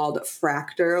 they're called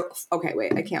Fractal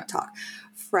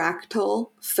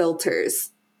filters.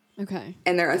 Okay.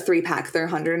 And they're a 3-pack. They're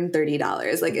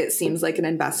 $130. Like it seems like an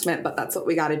investment, but that's what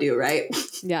we got to do, right?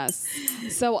 Yes.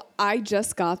 So I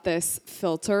just got this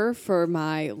filter for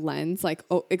my lens. Like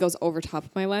it goes over top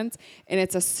of my lens and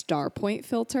it's a star point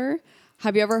filter.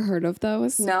 Have you ever heard of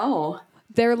those? No.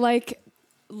 They're like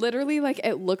literally like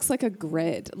it looks like a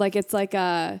grid. Like it's like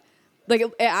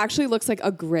it actually looks like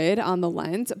a grid on the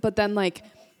lens, but then like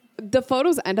the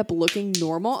photos end up looking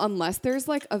normal unless there's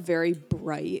like a very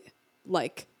bright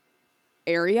like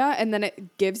area, and then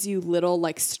it gives you little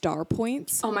like star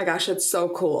points. Oh my gosh, that's so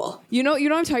cool. You know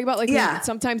what I'm talking about? Like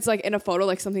sometimes like in a photo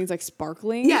like something's like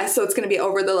sparkling. Yeah, so it's gonna be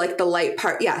over the like the light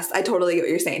part. Yes, I totally get what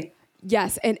you're saying.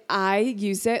 Yes, and I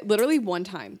used it literally one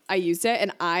time. I used it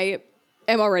and I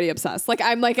am already obsessed. Like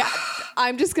I'm like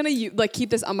I'm just gonna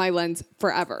keep this on my lens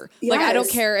forever. Yes. Like I don't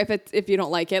care if you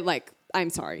don't like it. Like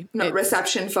I'm sorry. No,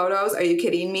 reception photos. Are you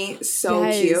kidding me?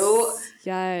 So cute.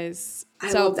 Yes.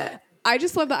 I love that. I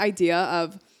just love the idea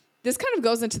of this. Kind of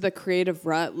goes into the creative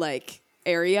rut like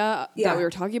area that we were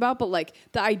talking about, but like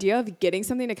the idea of getting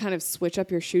something to kind of switch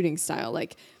up your shooting style.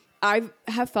 Like I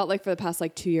have felt like for the past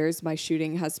like 2 years, my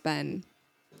shooting has been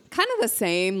kind of the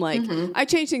same. Like I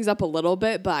changed things up a little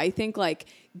bit, but I think like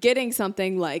getting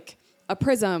something like a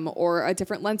prism or a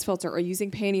different lens filter or using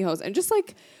pantyhose and just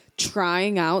like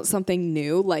trying out something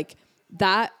new like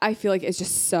that, I feel like it's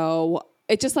just so,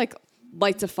 it just like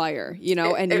lights a fire, you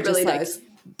know, and it really does.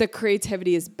 The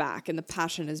creativity is back and the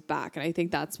passion is back. And I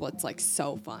think that's what's like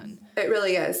so fun. It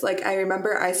really is. Like I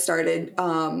remember I started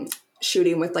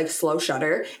shooting with like slow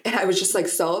shutter and I was just like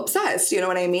so obsessed, you know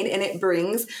what I mean? And it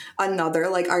brings another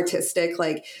like artistic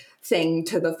like thing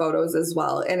to the photos as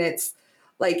well. And it's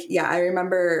like, yeah, I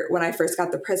remember when I first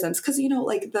got the prisms because, you know,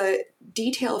 like the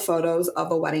detail photos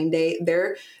of a wedding day,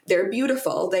 they're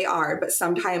beautiful. They are, but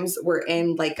sometimes we're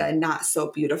in like a not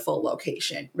so beautiful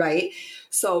location, right?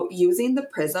 So using the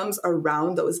prisms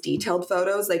around those detailed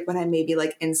photos, like when I'm maybe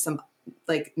like in some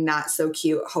like not so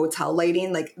cute hotel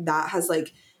lighting, like that has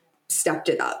like stepped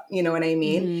it up, you know what I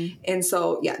mean? And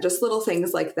so, yeah, just little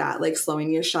things like that, like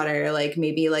slowing your shutter, like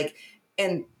maybe like,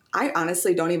 and I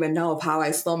honestly don't even know if how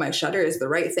I slow my shutter is the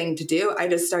right thing to do. I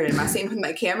just started messing with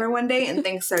my camera one day and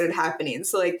things started happening.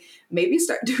 So like maybe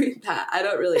start doing that. I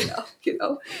don't really know, you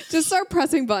know? Just start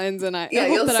pressing buttons and I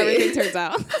hope that everything turns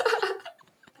out.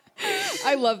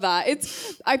 I love that.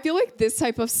 I feel like this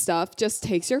type of stuff just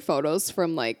takes your photos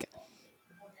from like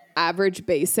average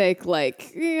basic,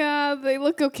 like, yeah, they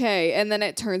look okay. And then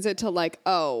it turns it to like,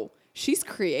 oh, she's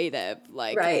creative.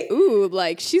 Like, Right. ooh,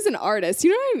 like she's an artist.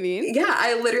 You know what I mean? Yeah,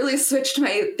 I literally switched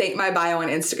my bio on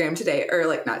Instagram today, or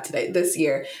like not today, this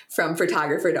year, from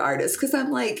photographer to artist, because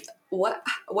I'm like, what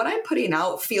I'm putting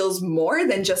out feels more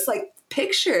than just like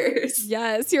pictures.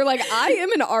 Yes. You're like, I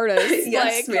am an artist.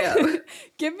 Yes, like, ma'am.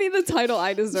 give me the title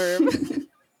I deserve.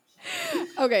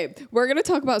 Okay, we're going to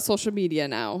talk about social media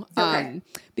now. Okay.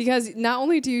 Because not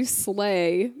only do you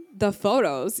slay the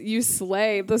photos, you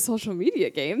slay the social media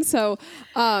game. So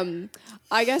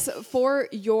I guess for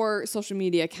your social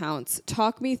media accounts,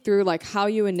 talk me through like how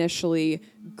you initially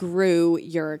grew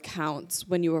your accounts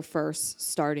when you were first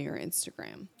starting your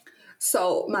Instagram.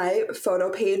 So my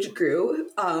photo page grew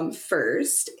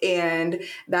first, and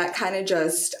that kind of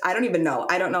just, I don't even know.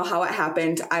 I don't know how it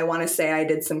happened. I want to say I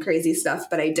did some crazy stuff,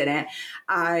 but I didn't.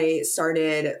 I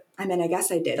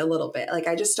guess I did a little bit. Like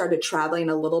I just started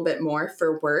traveling a little bit more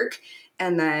for work.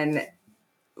 And then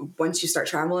once you start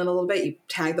traveling a little bit, you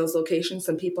tag those locations.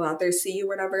 Some people out there see you,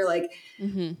 whatever. Like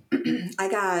I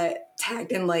got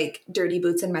tagged in like Dirty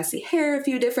Boots and Messy Hair a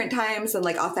few different times, and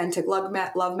like Authentic Love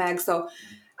Mag. So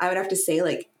I would have to say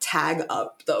like tag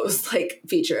up those like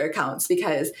feature accounts,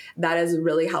 because that has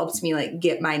really helped me like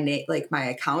get my my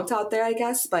account out there, I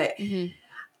guess. But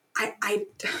I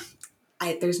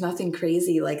there's nothing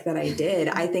crazy like that I did.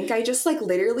 I think I just like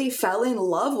literally fell in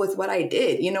love with what I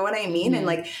did. You know what I mean? And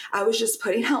like I was just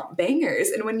putting out bangers,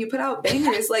 and when you put out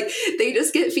bangers, like they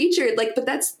just get featured. Like, but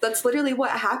that's literally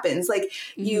what happens. Like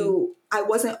I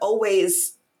wasn't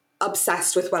always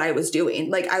obsessed with what I was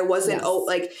doing. Like I wasn't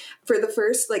like for the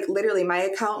first, like literally my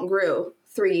account grew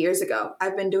 3 years ago.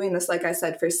 I've been doing this, like I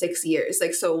said, for 6 years.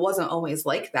 Like, so it wasn't always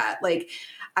like that. Like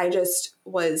I just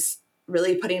was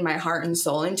really putting my heart and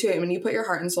soul into it. And when you put your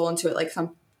heart and soul into it, like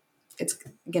it's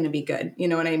going to be good. You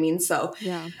know what I mean? So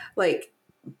yeah, like,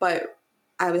 but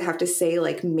I would have to say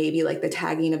like maybe like the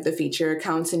tagging of the feature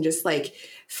accounts and just like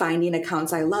finding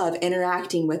accounts I love,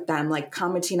 interacting with them, like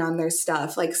commenting on their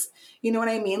stuff, like, you know what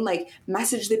I mean? Like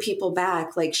message the people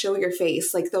back, like show your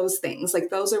face, like those things, like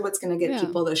those are what's going to get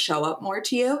people to show up more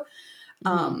to you.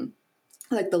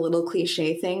 Like the little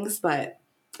cliche things. But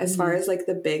as far as like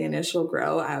the big initial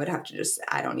grow, I would have to just,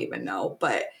 I don't even know.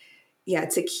 But yeah,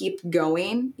 to keep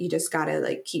going, you just got to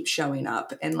like keep showing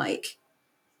up and like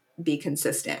be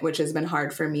consistent, which has been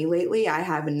hard for me lately. I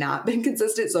have not been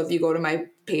consistent. So if you go to my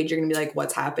page, you're gonna be like,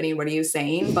 what's happening? What are you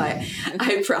saying? But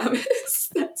I promise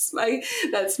that's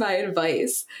my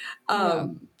advice.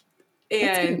 And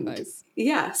advice.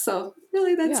 Yeah, so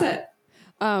really that's it.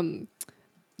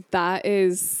 That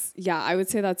is, I would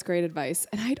say that's great advice.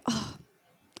 And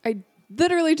I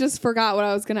literally just forgot what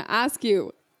I was going to ask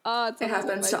you. It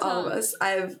happens to all of us.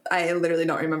 I literally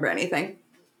don't remember anything.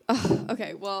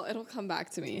 Okay, well, it'll come back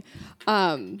to me.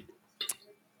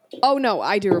 Oh, no,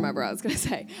 I do remember what I was going to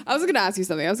say. I was going to ask you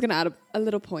something. I was going to add a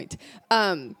little point.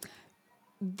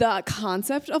 The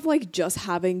concept of, like, just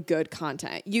having good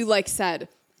content. You, like, said,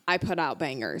 I put out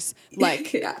bangers.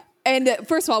 Like, yeah. And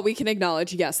first of all, we can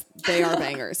acknowledge, yes, they are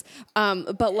bangers.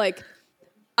 But, like,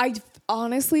 I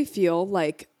honestly feel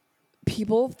like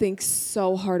people think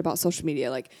so hard about social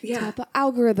media, like about the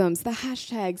algorithms, the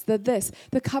hashtags,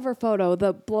 the cover photo,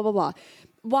 the blah, blah, blah.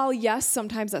 While yes,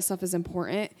 sometimes that stuff is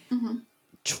important,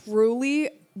 truly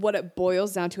what it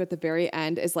boils down to at the very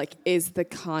end is like, is the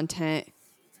content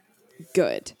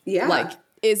good? Yeah. Like,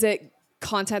 is it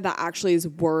content that actually is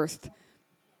worth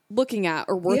looking at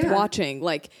or worth watching?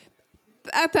 Like,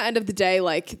 at the end of the day,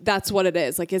 like, that's what it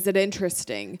is. Like, is it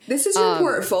interesting? This is your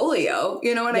portfolio.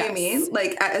 You know what I mean?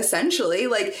 Like, essentially,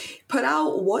 like, put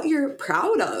out what you're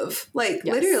proud of. Like,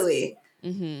 literally.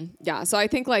 Yeah. So I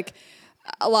think, like,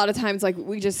 a lot of times, like,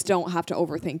 we just don't have to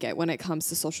overthink it when it comes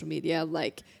to social media.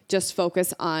 Like, just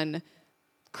focus on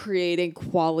creating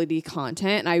quality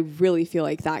content. And I really feel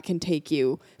like that can take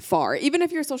you far. Even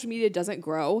if your social media doesn't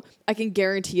grow, I can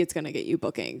guarantee it's going to get you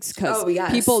bookings because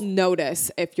people notice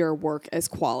if your work is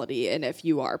quality and if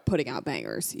you are putting out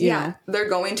bangers. You know? They're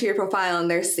going to your profile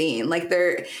and they're seeing like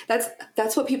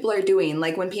that's what people are doing.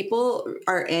 Like when people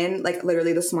are in, like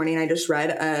literally this morning, I just read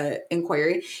a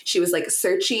inquiry. She was like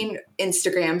searching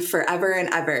Instagram forever and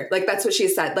ever. Like that's what she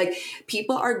said. Like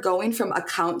people are going from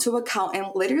account to account and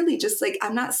literally just like,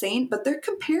 I'm not saying, but they're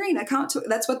comparing account to,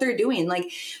 that's what they're doing.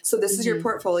 Like, so this is your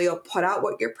portfolio, put out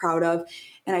what you're proud of.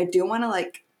 And I do want to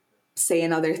like say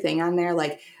another thing on there.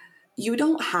 Like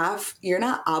you're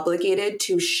not obligated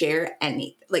to share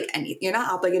you're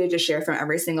not obligated to share from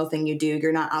every single thing you do.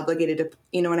 You're not obligated to,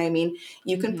 you know what I mean?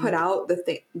 You can put out the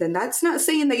thing. Then that's not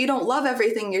saying that you don't love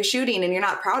everything you're shooting and you're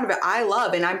not proud of it. I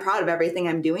love and I'm proud of everything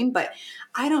I'm doing, but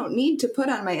I don't need to put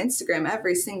on my Instagram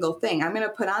every single thing. I'm going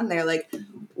to put on there like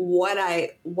what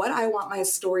I want my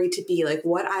story to be, like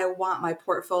what I want my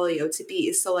portfolio to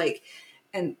be. So like,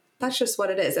 and that's just what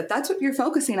it is. If that's what you're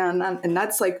focusing on and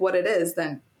that's like what it is,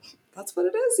 then that's what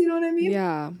it is. You know what I mean?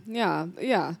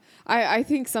 Yeah. I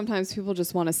think sometimes people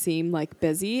just want to seem like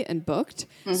busy and booked.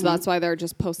 So that's why they're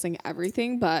just posting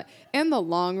everything. But in the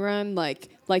long run, like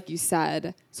you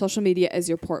said, social media is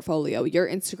your portfolio. Your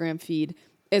Instagram feed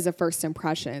is a first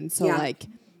impression. So like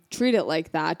treat it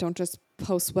like that. Don't just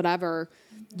post whatever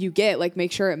you get. Like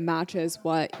make sure it matches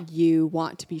what you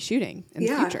want to be shooting in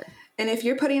the future. And if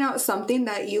you're putting out something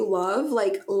that you love,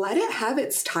 like let it have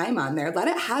its time on there. Let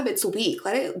it have its week.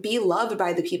 Let it be loved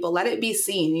by the people. Let it be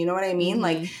seen. You know what I mean?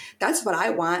 Like that's what I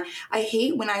want. I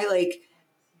hate when I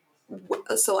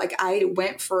I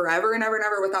went forever and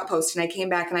ever without posting. I came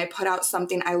back and I put out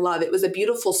something I love. It was a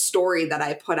beautiful story that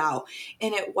I put out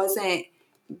and it wasn't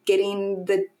getting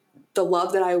the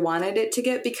love that I wanted it to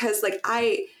get because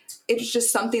it's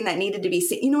just something that needed to be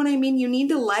seen. You know what I mean? You need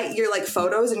to let your like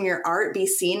photos and your art be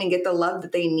seen and get the love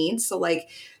that they need. So like,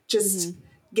 just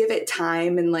give it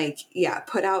time and like,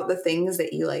 put out the things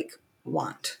that you like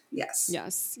want. Yes.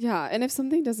 Yeah. And if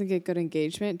something doesn't get good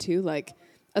engagement too, like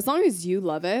as long as you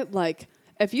love it, like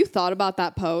if you thought about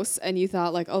that post and you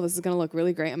thought like, oh, this is going to look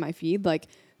really great on my feed, like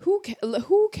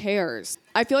who cares?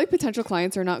 I feel like potential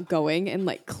clients are not going and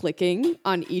like clicking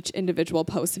on each individual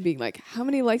post and being like, how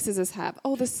many likes does this have?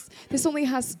 Oh, this only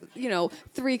has,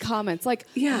 3 comments. Like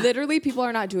literally people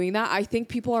are not doing that. I think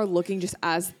people are looking just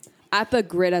at the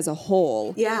grid as a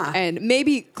whole. Yeah. And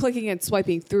maybe clicking and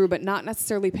swiping through, but not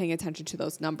necessarily paying attention to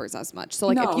those numbers as much. So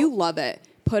like if you love it,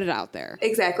 put it out there.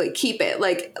 Exactly. Keep it.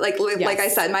 Like I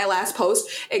said, my last post,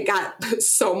 it got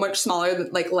so much smaller than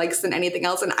like likes than anything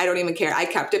else. And I don't even care. I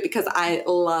kept it because I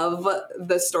love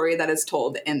the story that is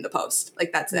told in the post.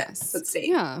 Like that's it. That's it.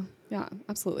 Yeah,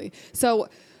 absolutely. So,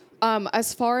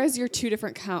 as far as your 2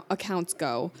 different accounts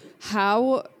go,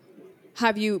 how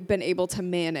have you been able to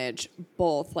manage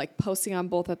both, like posting on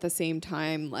both at the same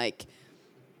time? Like,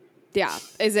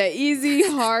 is it easy,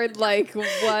 hard? Like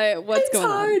what's going on? It's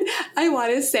hard. I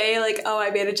want to say like, oh,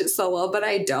 I manage it so well, but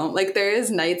I don't. Like there is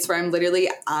nights where I'm literally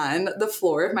on the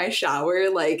floor of my shower,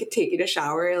 like taking a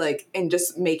shower, like, and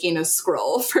just making a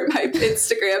scroll for my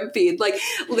Instagram feed, like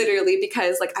literally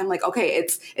because like, I'm like, okay,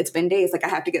 it's been days. Like I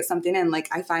have to get something in. Like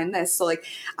I find this. So like,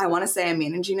 I want to say I'm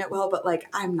managing it well, but like,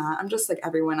 I'm not. I'm just like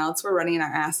everyone else. We're running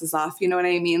our asses off. You know what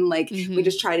I mean? Like we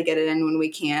just try to get it in when we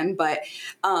can. But,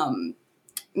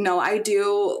 no, I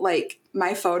do like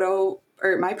my photo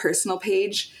or my personal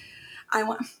page.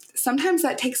 Sometimes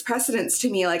that takes precedence to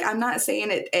me. Like, I'm not saying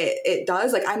it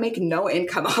does. Like, I make no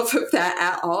income off of that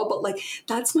at all, but like,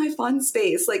 that's my fun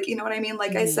space. Like, you know what I mean?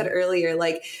 Like I said earlier,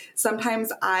 like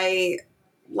sometimes I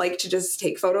like to just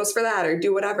take photos for that or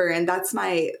do whatever. And that's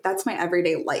my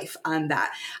everyday life on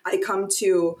that. I come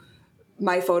to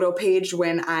my photo page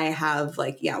when I have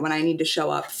like, when I need to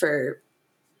show up for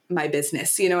my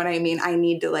business. You know what I mean? I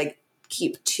need to like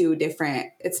keep 2 different,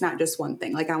 it's not just one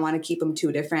thing. Like I want to keep them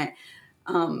 2 different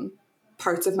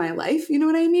parts of my life. You know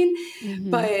what I mean?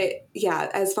 But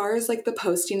as far as like the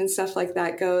posting and stuff like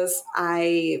that goes,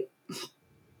 I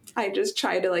just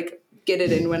try to like get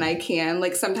it in when I can.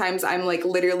 Like sometimes I'm like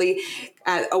literally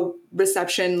at a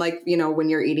reception, like, when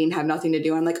you're eating, have nothing to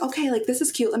do. I'm like, okay, like this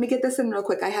is cute. Let me get this in real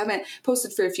quick. I haven't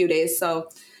posted for a few days. So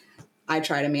I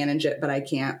try to manage it, but I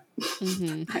can't.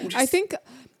 I think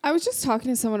I was just talking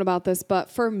to someone about this, but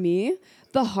for me,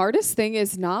 the hardest thing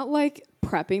is not like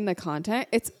prepping the content.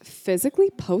 It's physically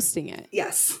posting it.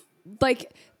 Yes.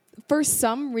 Like for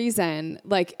some reason,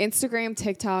 like Instagram,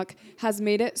 TikTok has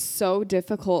made it so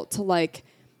difficult to like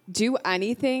do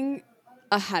anything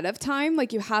ahead of time.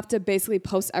 Like you have to basically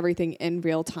post everything in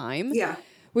real time. Yeah.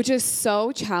 Which is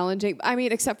so challenging. I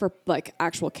mean, except for like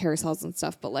actual carousels and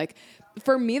stuff, but like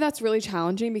for me, that's really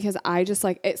challenging because I just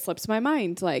like, it slips my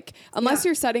mind. Like unless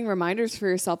you're setting reminders for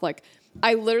yourself, like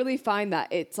I literally find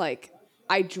that it's like,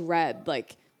 I dread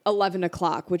like 11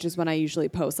 o'clock, which is when I usually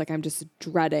post. Like I'm just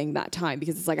dreading that time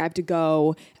because it's like, I have to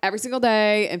go every single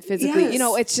day and physically,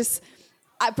 it's just,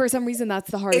 for some reason,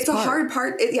 that's the hardest part. It's a hard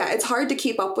part. It's hard to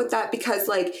keep up with that because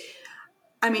like,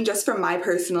 I mean, just from my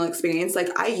personal experience, like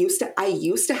I used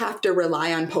to have to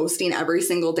rely on posting every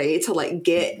single day to like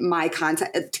get my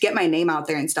content, to get my name out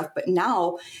there and stuff. But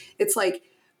now it's like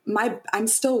I'm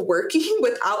still working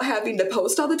without having to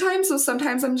post all the time. So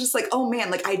sometimes I'm just like, oh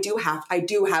man, like I do have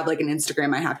like an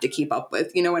Instagram I have to keep up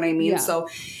with. You know what I mean? Yeah. So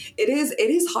it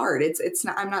is hard. It's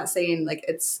not, I'm not saying like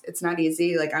it's not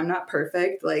easy. Like I'm not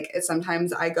perfect. Like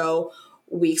sometimes I go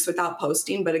weeks without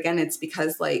posting, but again, it's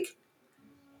because like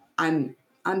I'm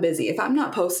busy. If I'm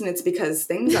not posting, it's because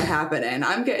things are happening.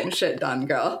 I'm getting shit done,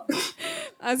 girl.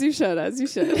 As you should.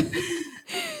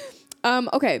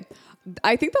 Okay.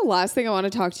 I think the last thing I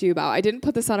want to talk to you about, I didn't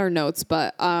put this on our notes,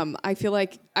 but I feel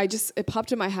like it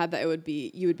popped in my head that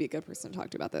you would be a good person to talk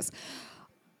to about this.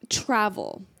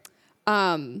 Travel.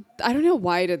 I don't know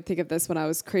why I didn't think of this when I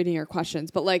was creating your questions,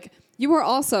 but like you are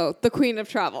also the queen of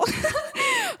travel.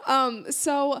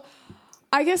 So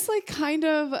I guess like kind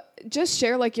of just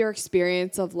share like your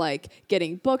experience of like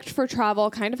getting booked for travel,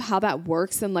 kind of how that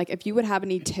works. And like, if you would have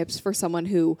any tips for someone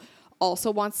who also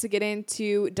wants to get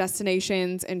into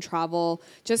destinations and travel,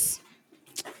 just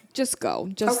go.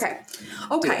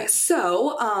 Okay.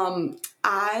 So,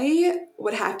 I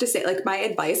would have to say like my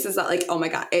advice is that like, oh my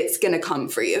God, it's going to come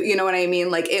for you. You know what I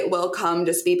mean? Like it will come,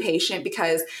 just be patient,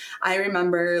 because I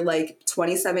remember like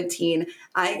 2017,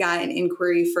 I got an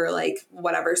inquiry for like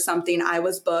whatever, something, I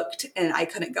was booked and I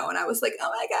couldn't go. And I was like,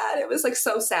 oh my God, it was like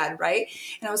so sad. Right.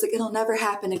 And I was like, it'll never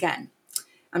happen again.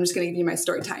 I'm just going to give you my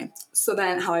story time. So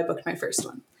then how I booked my first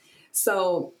one.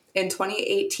 So in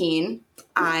 2018,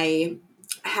 I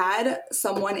had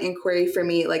someone inquiry for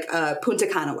me, like a Punta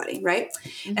Cana wedding, right?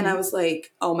 Mm-hmm. And I was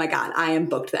like, oh my God, I am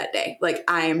booked that day. Like,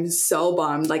 I am so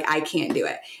bummed. Like, I can't do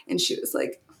it. And she was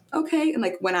like, okay. And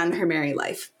like went on her merry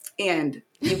life. And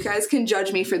you guys can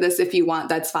judge me for this if you want.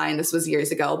 That's fine. This was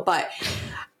years ago. But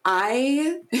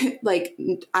I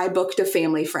booked a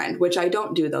family friend, which I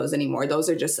don't do those anymore. Those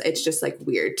are it's just like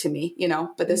weird to me, you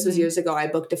know, but this was years ago. I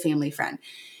booked a family friend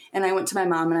and I went to my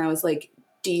mom and I was like,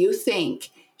 do you think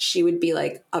she would be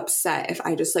like upset if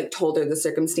I just like told her the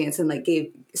circumstance and like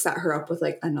set her up with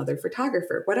like another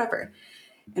photographer, whatever.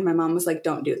 And my mom was like,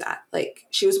 don't do that. Like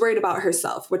she was worried about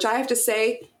herself, which I have to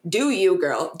say, do you,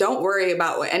 girl, don't worry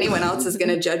about what anyone else is going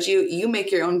to judge you. You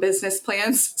make your own business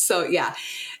plans. So yeah.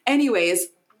 Anyways,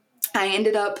 I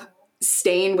ended up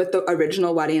staying with the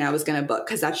original wedding I was going to book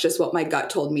because that's just what my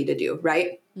gut told me to do.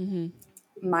 Right. Mm-hmm.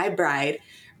 My bride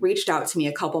reached out to me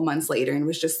a couple months later and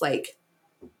was just like,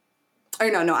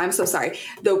 no, I'm so sorry.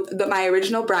 My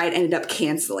original bride ended up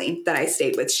canceling that I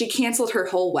stayed with. She canceled her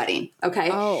whole wedding. Okay.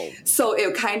 Oh. So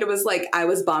it kind of was like, I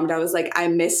was bummed. I was like, I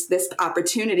missed this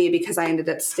opportunity because I ended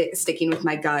up sticking with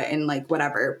my gut and like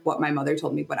whatever, what my mother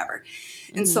told me, whatever.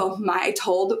 And so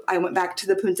I went back to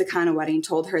the Punta Cana wedding,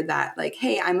 told her that like,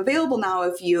 hey, I'm available now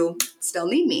if you still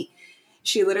need me.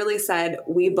 She literally said,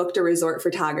 we booked a resort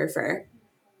photographer.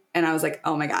 And I was like,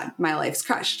 oh my God, my life's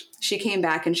crushed. She came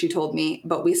back and she told me,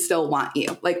 but we still want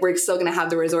you. Like, we're still going to have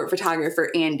the resort photographer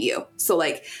and you. So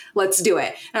like, let's do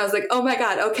it. And I was like, oh my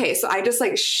God. Okay. So I just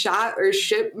like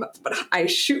I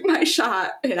shoot my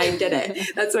shot and I did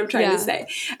it. That's what I'm trying to say.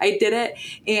 I did it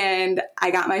and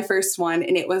I got my first one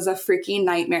and it was a freaking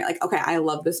nightmare. Like, okay, I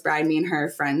love this bride. Me and her are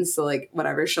friends. So like,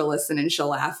 whatever, she'll listen and she'll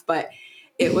laugh. But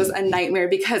it was a nightmare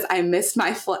because I missed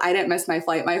my flight. I didn't miss my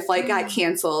flight. My flight got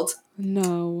canceled.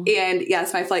 No. And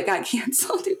yes, my flight got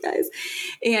canceled, you guys.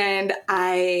 And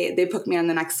they put me on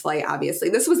the next flight, obviously.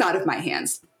 This was out of my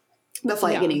hands, the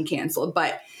flight getting canceled.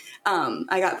 But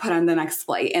I got put on the next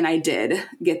flight and I did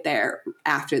get there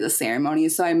after the ceremony.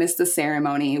 So I missed the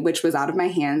ceremony, which was out of my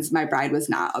hands. My bride was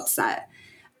not upset.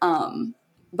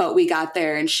 But we got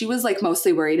there and she was like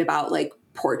mostly worried about like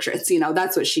portraits. You know,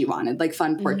 that's what she wanted, like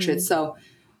fun portraits. So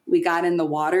we got in the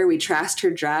water, we trashed her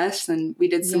dress and we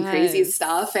did some crazy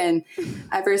stuff. And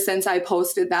ever since I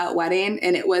posted that wedding,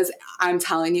 and it was, I'm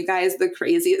telling you guys, the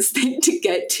craziest thing to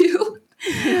get to.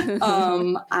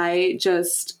 I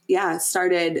just,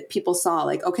 started, people saw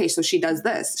like, okay, so she does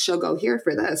this, she'll go here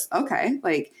for this. Okay.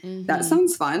 Like that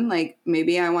sounds fun. Like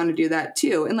maybe I want to do that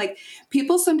too. And like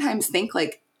people sometimes think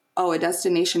like, oh, a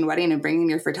destination wedding and bringing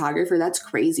your photographer, that's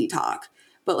crazy talk.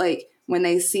 But like, when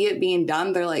they see it being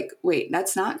done, they're like, wait,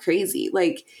 that's not crazy.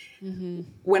 Like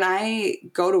when I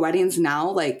go to weddings now,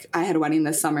 like I had a wedding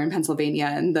this summer in Pennsylvania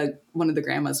and one of the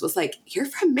grandmas was like, you're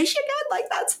from Michigan? Like,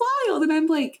 that's wild. And I'm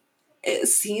like, it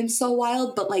seems so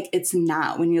wild, but like, it's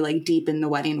not when you're like deep in the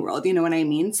wedding world. You know what I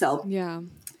mean? So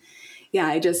yeah,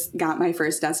 I just got my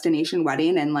first destination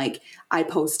wedding and like I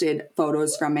posted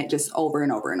photos from it just over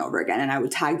and over and over again. And I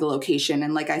would tag the location.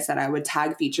 And like I said, I would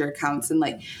tag feature accounts and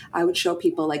like I would show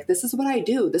people like, this is what I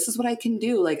do. This is what I can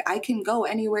do. Like I can go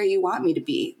anywhere you want me to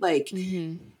be. Like,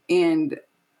 and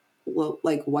well,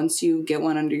 like once you get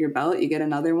one under your belt, you get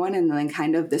another one. And then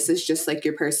kind of this is just like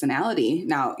your personality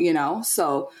now, you know?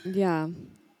 So yeah.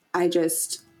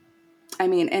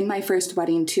 in my first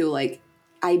wedding too, like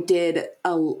I did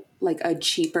a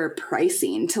cheaper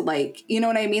pricing to like, you know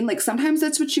what I mean? Like sometimes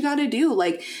that's what you got to do.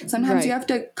 Like sometimes you have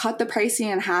to cut the pricing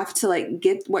in half to like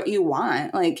get what you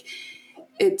want. Like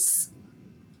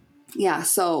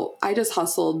so I just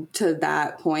hustled to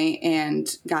that point and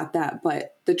got that.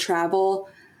 But the travel,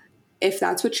 if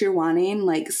that's what you're wanting,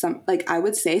 I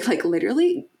would say like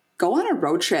literally go on a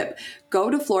road trip,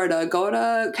 go to Florida, go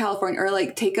to California, or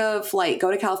like take a flight, go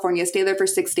to California, stay there for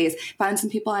 6 days, find some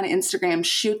people on Instagram,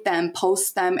 shoot them,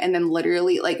 post them. And then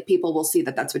literally like people will see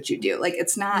that that's what you do. Like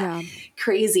it's not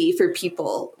crazy for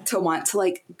people to want to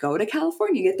like go to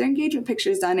California, get their engagement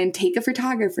pictures done and take a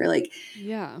photographer. Like,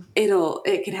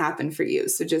 it could happen for you.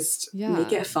 So just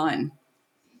make it fun.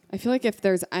 I feel like if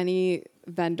there's any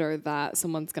vendor that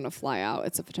someone's going to fly out,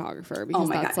 it's a photographer,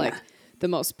 because the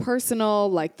most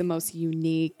personal, like the most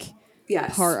unique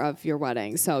part of your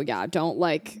wedding. So don't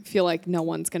like feel like no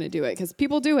one's going to do it, because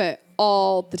people do it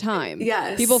all the time.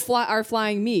 Yes. People are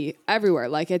flying me everywhere.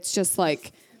 Like, it's just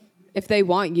like, if they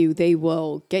want you, they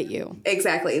will get you.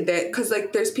 Exactly. Because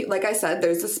like there's like I said,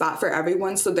 there's a spot for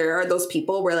everyone. So there are those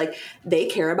people where like they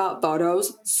care about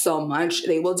photos so much,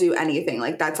 they will do anything.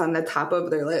 Like that's on the top of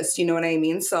their list. You know what I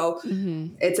mean? So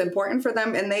it's important for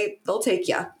them, and they'll take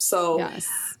you. So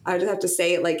I just have to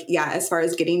say, like, as far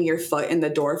as getting your foot in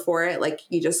the door for it, like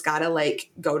you just gotta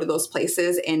like go to those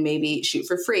places and maybe shoot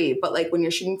for free. But like when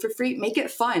you're shooting for free, make it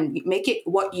fun, make it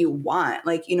what you want.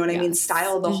 Like, you know what I mean?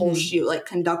 Style the whole shoot, like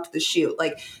conduct the shoot,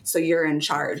 like, so you're in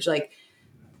charge, like,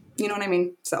 you know what I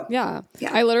mean? So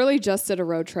I literally just did a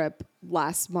road trip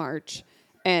last March,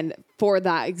 and for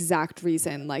that exact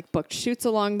reason, like booked shoots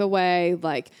along the way,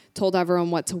 like told everyone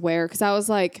what to wear. Cause I was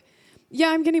like,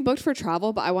 I'm getting booked for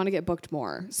travel, but I want to get booked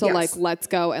more. So like, let's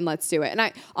go and let's do it. And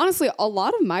I honestly, a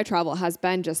lot of my travel has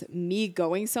been just me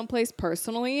going someplace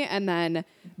personally and then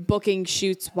booking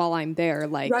shoots while I'm there,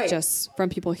 like just from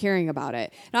people hearing about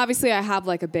it. And obviously I have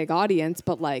like a big audience,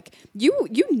 but like you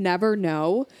never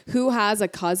know who has a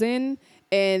cousin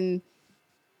in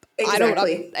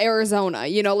Arizona,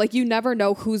 you know, like you never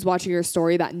know who's watching your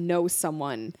story that knows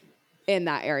someone in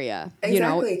that area. Exactly. You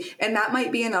know? And that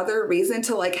might be another reason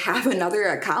to like have another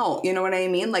account. You know what I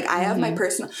mean? Like I have my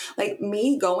personal, like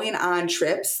me going on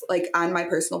trips, like on my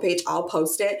personal page, I'll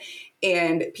post it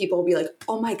and people will be like,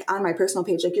 oh my, on my personal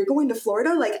page, like you're going to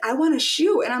Florida? Like I want to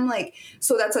shoot. And I'm like,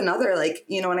 so that's another, like,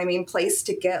 you know what I mean? Place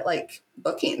to get like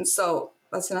bookings. So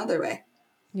that's another way.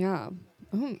 Yeah.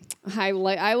 I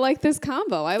like this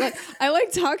combo. I like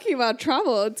talking about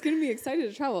travel. It's going to be exciting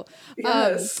to travel.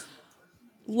 Yes.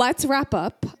 Let's wrap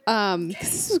up.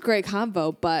 This is a great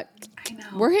combo, but I know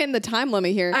we're hitting the time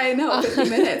limit here. I know, 50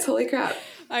 minutes. Holy crap.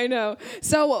 I know.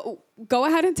 So go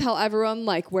ahead and tell everyone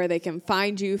like where they can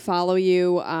find you, follow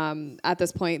you. At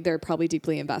this point, they're probably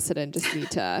deeply invested and just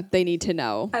they need to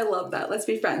know. I love that. Let's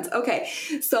be friends. Okay.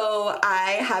 So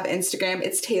I have Instagram.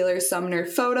 It's Taylor Sumner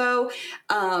Photo.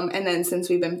 And then since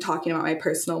we've been talking about my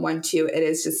personal one too, it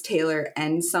is just Taylor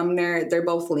and Sumner. They're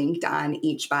both linked on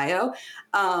each bio.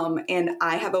 And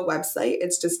I have a website.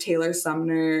 It's just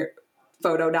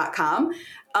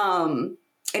TaylorSumnerPhoto.com.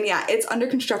 And it's under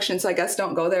construction, so I guess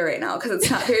don't go there right now because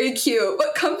it's not very cute,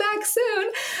 but come back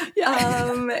soon.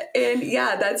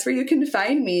 That's where you can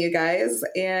find me, you guys.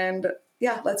 And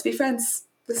let's be friends.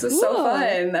 This was so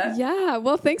fun. Yeah.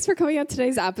 Well, thanks for coming on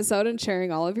today's episode and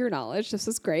sharing all of your knowledge. This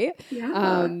was great.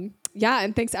 Yeah. And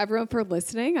thanks everyone for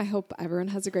listening. I hope everyone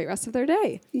has a great rest of their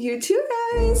day. You too,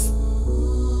 guys.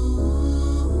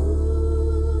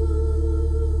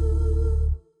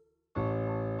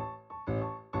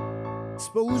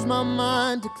 Expose my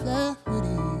mind to clarity.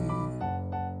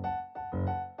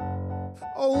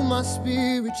 Oh, my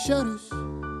spirit shudders.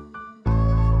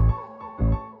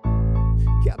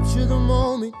 Capture the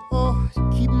moment, to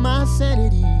keep my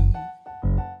sanity.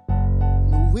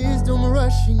 The wisdom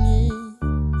rushing in.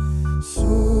 So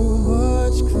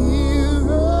much clearer.